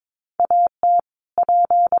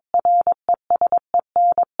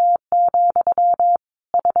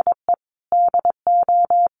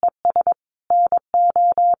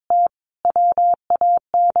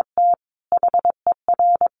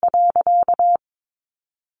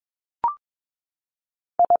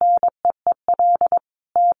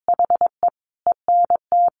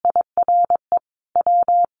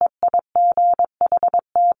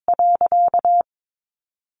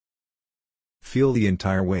 Feel the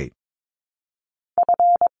entire weight.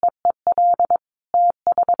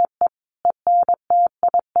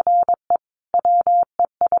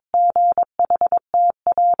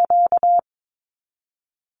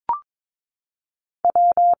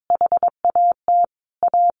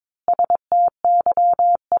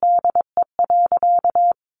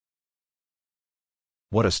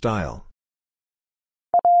 What a style.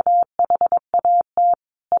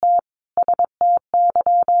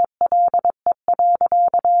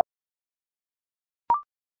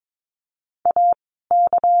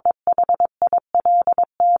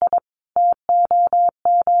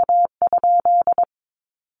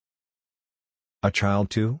 A child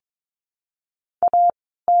too?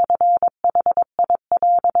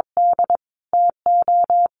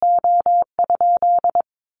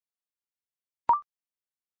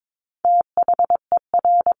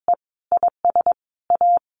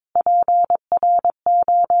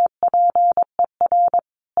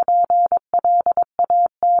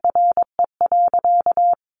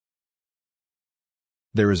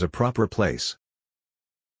 There is a proper place.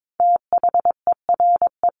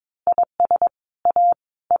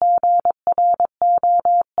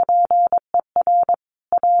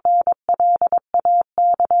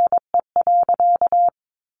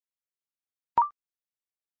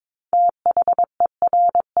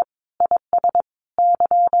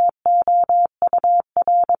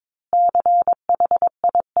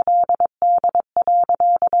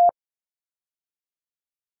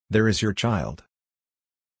 There is your child.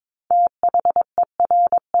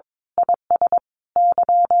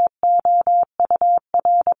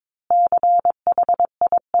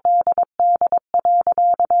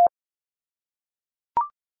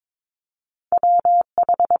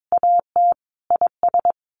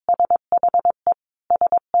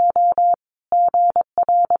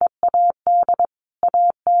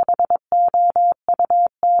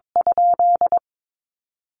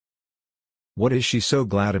 What is she so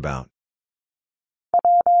glad about?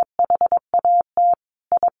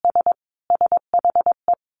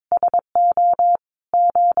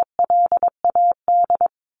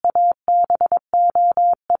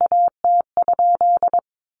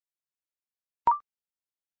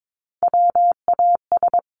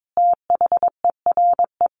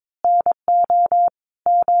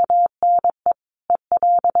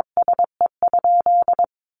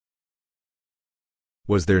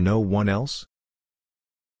 Was there no one else?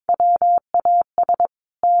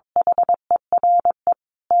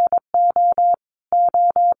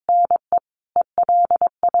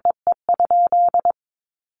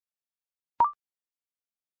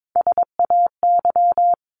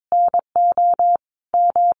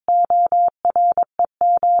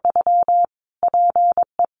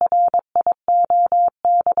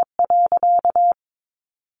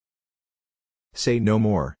 Say no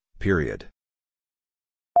more, period.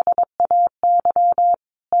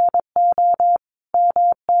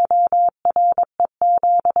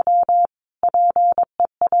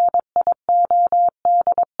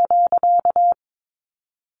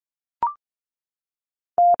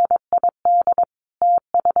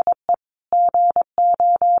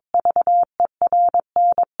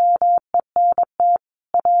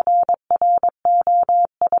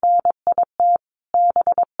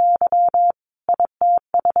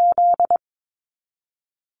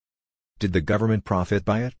 Did the government profit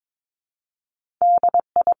by it?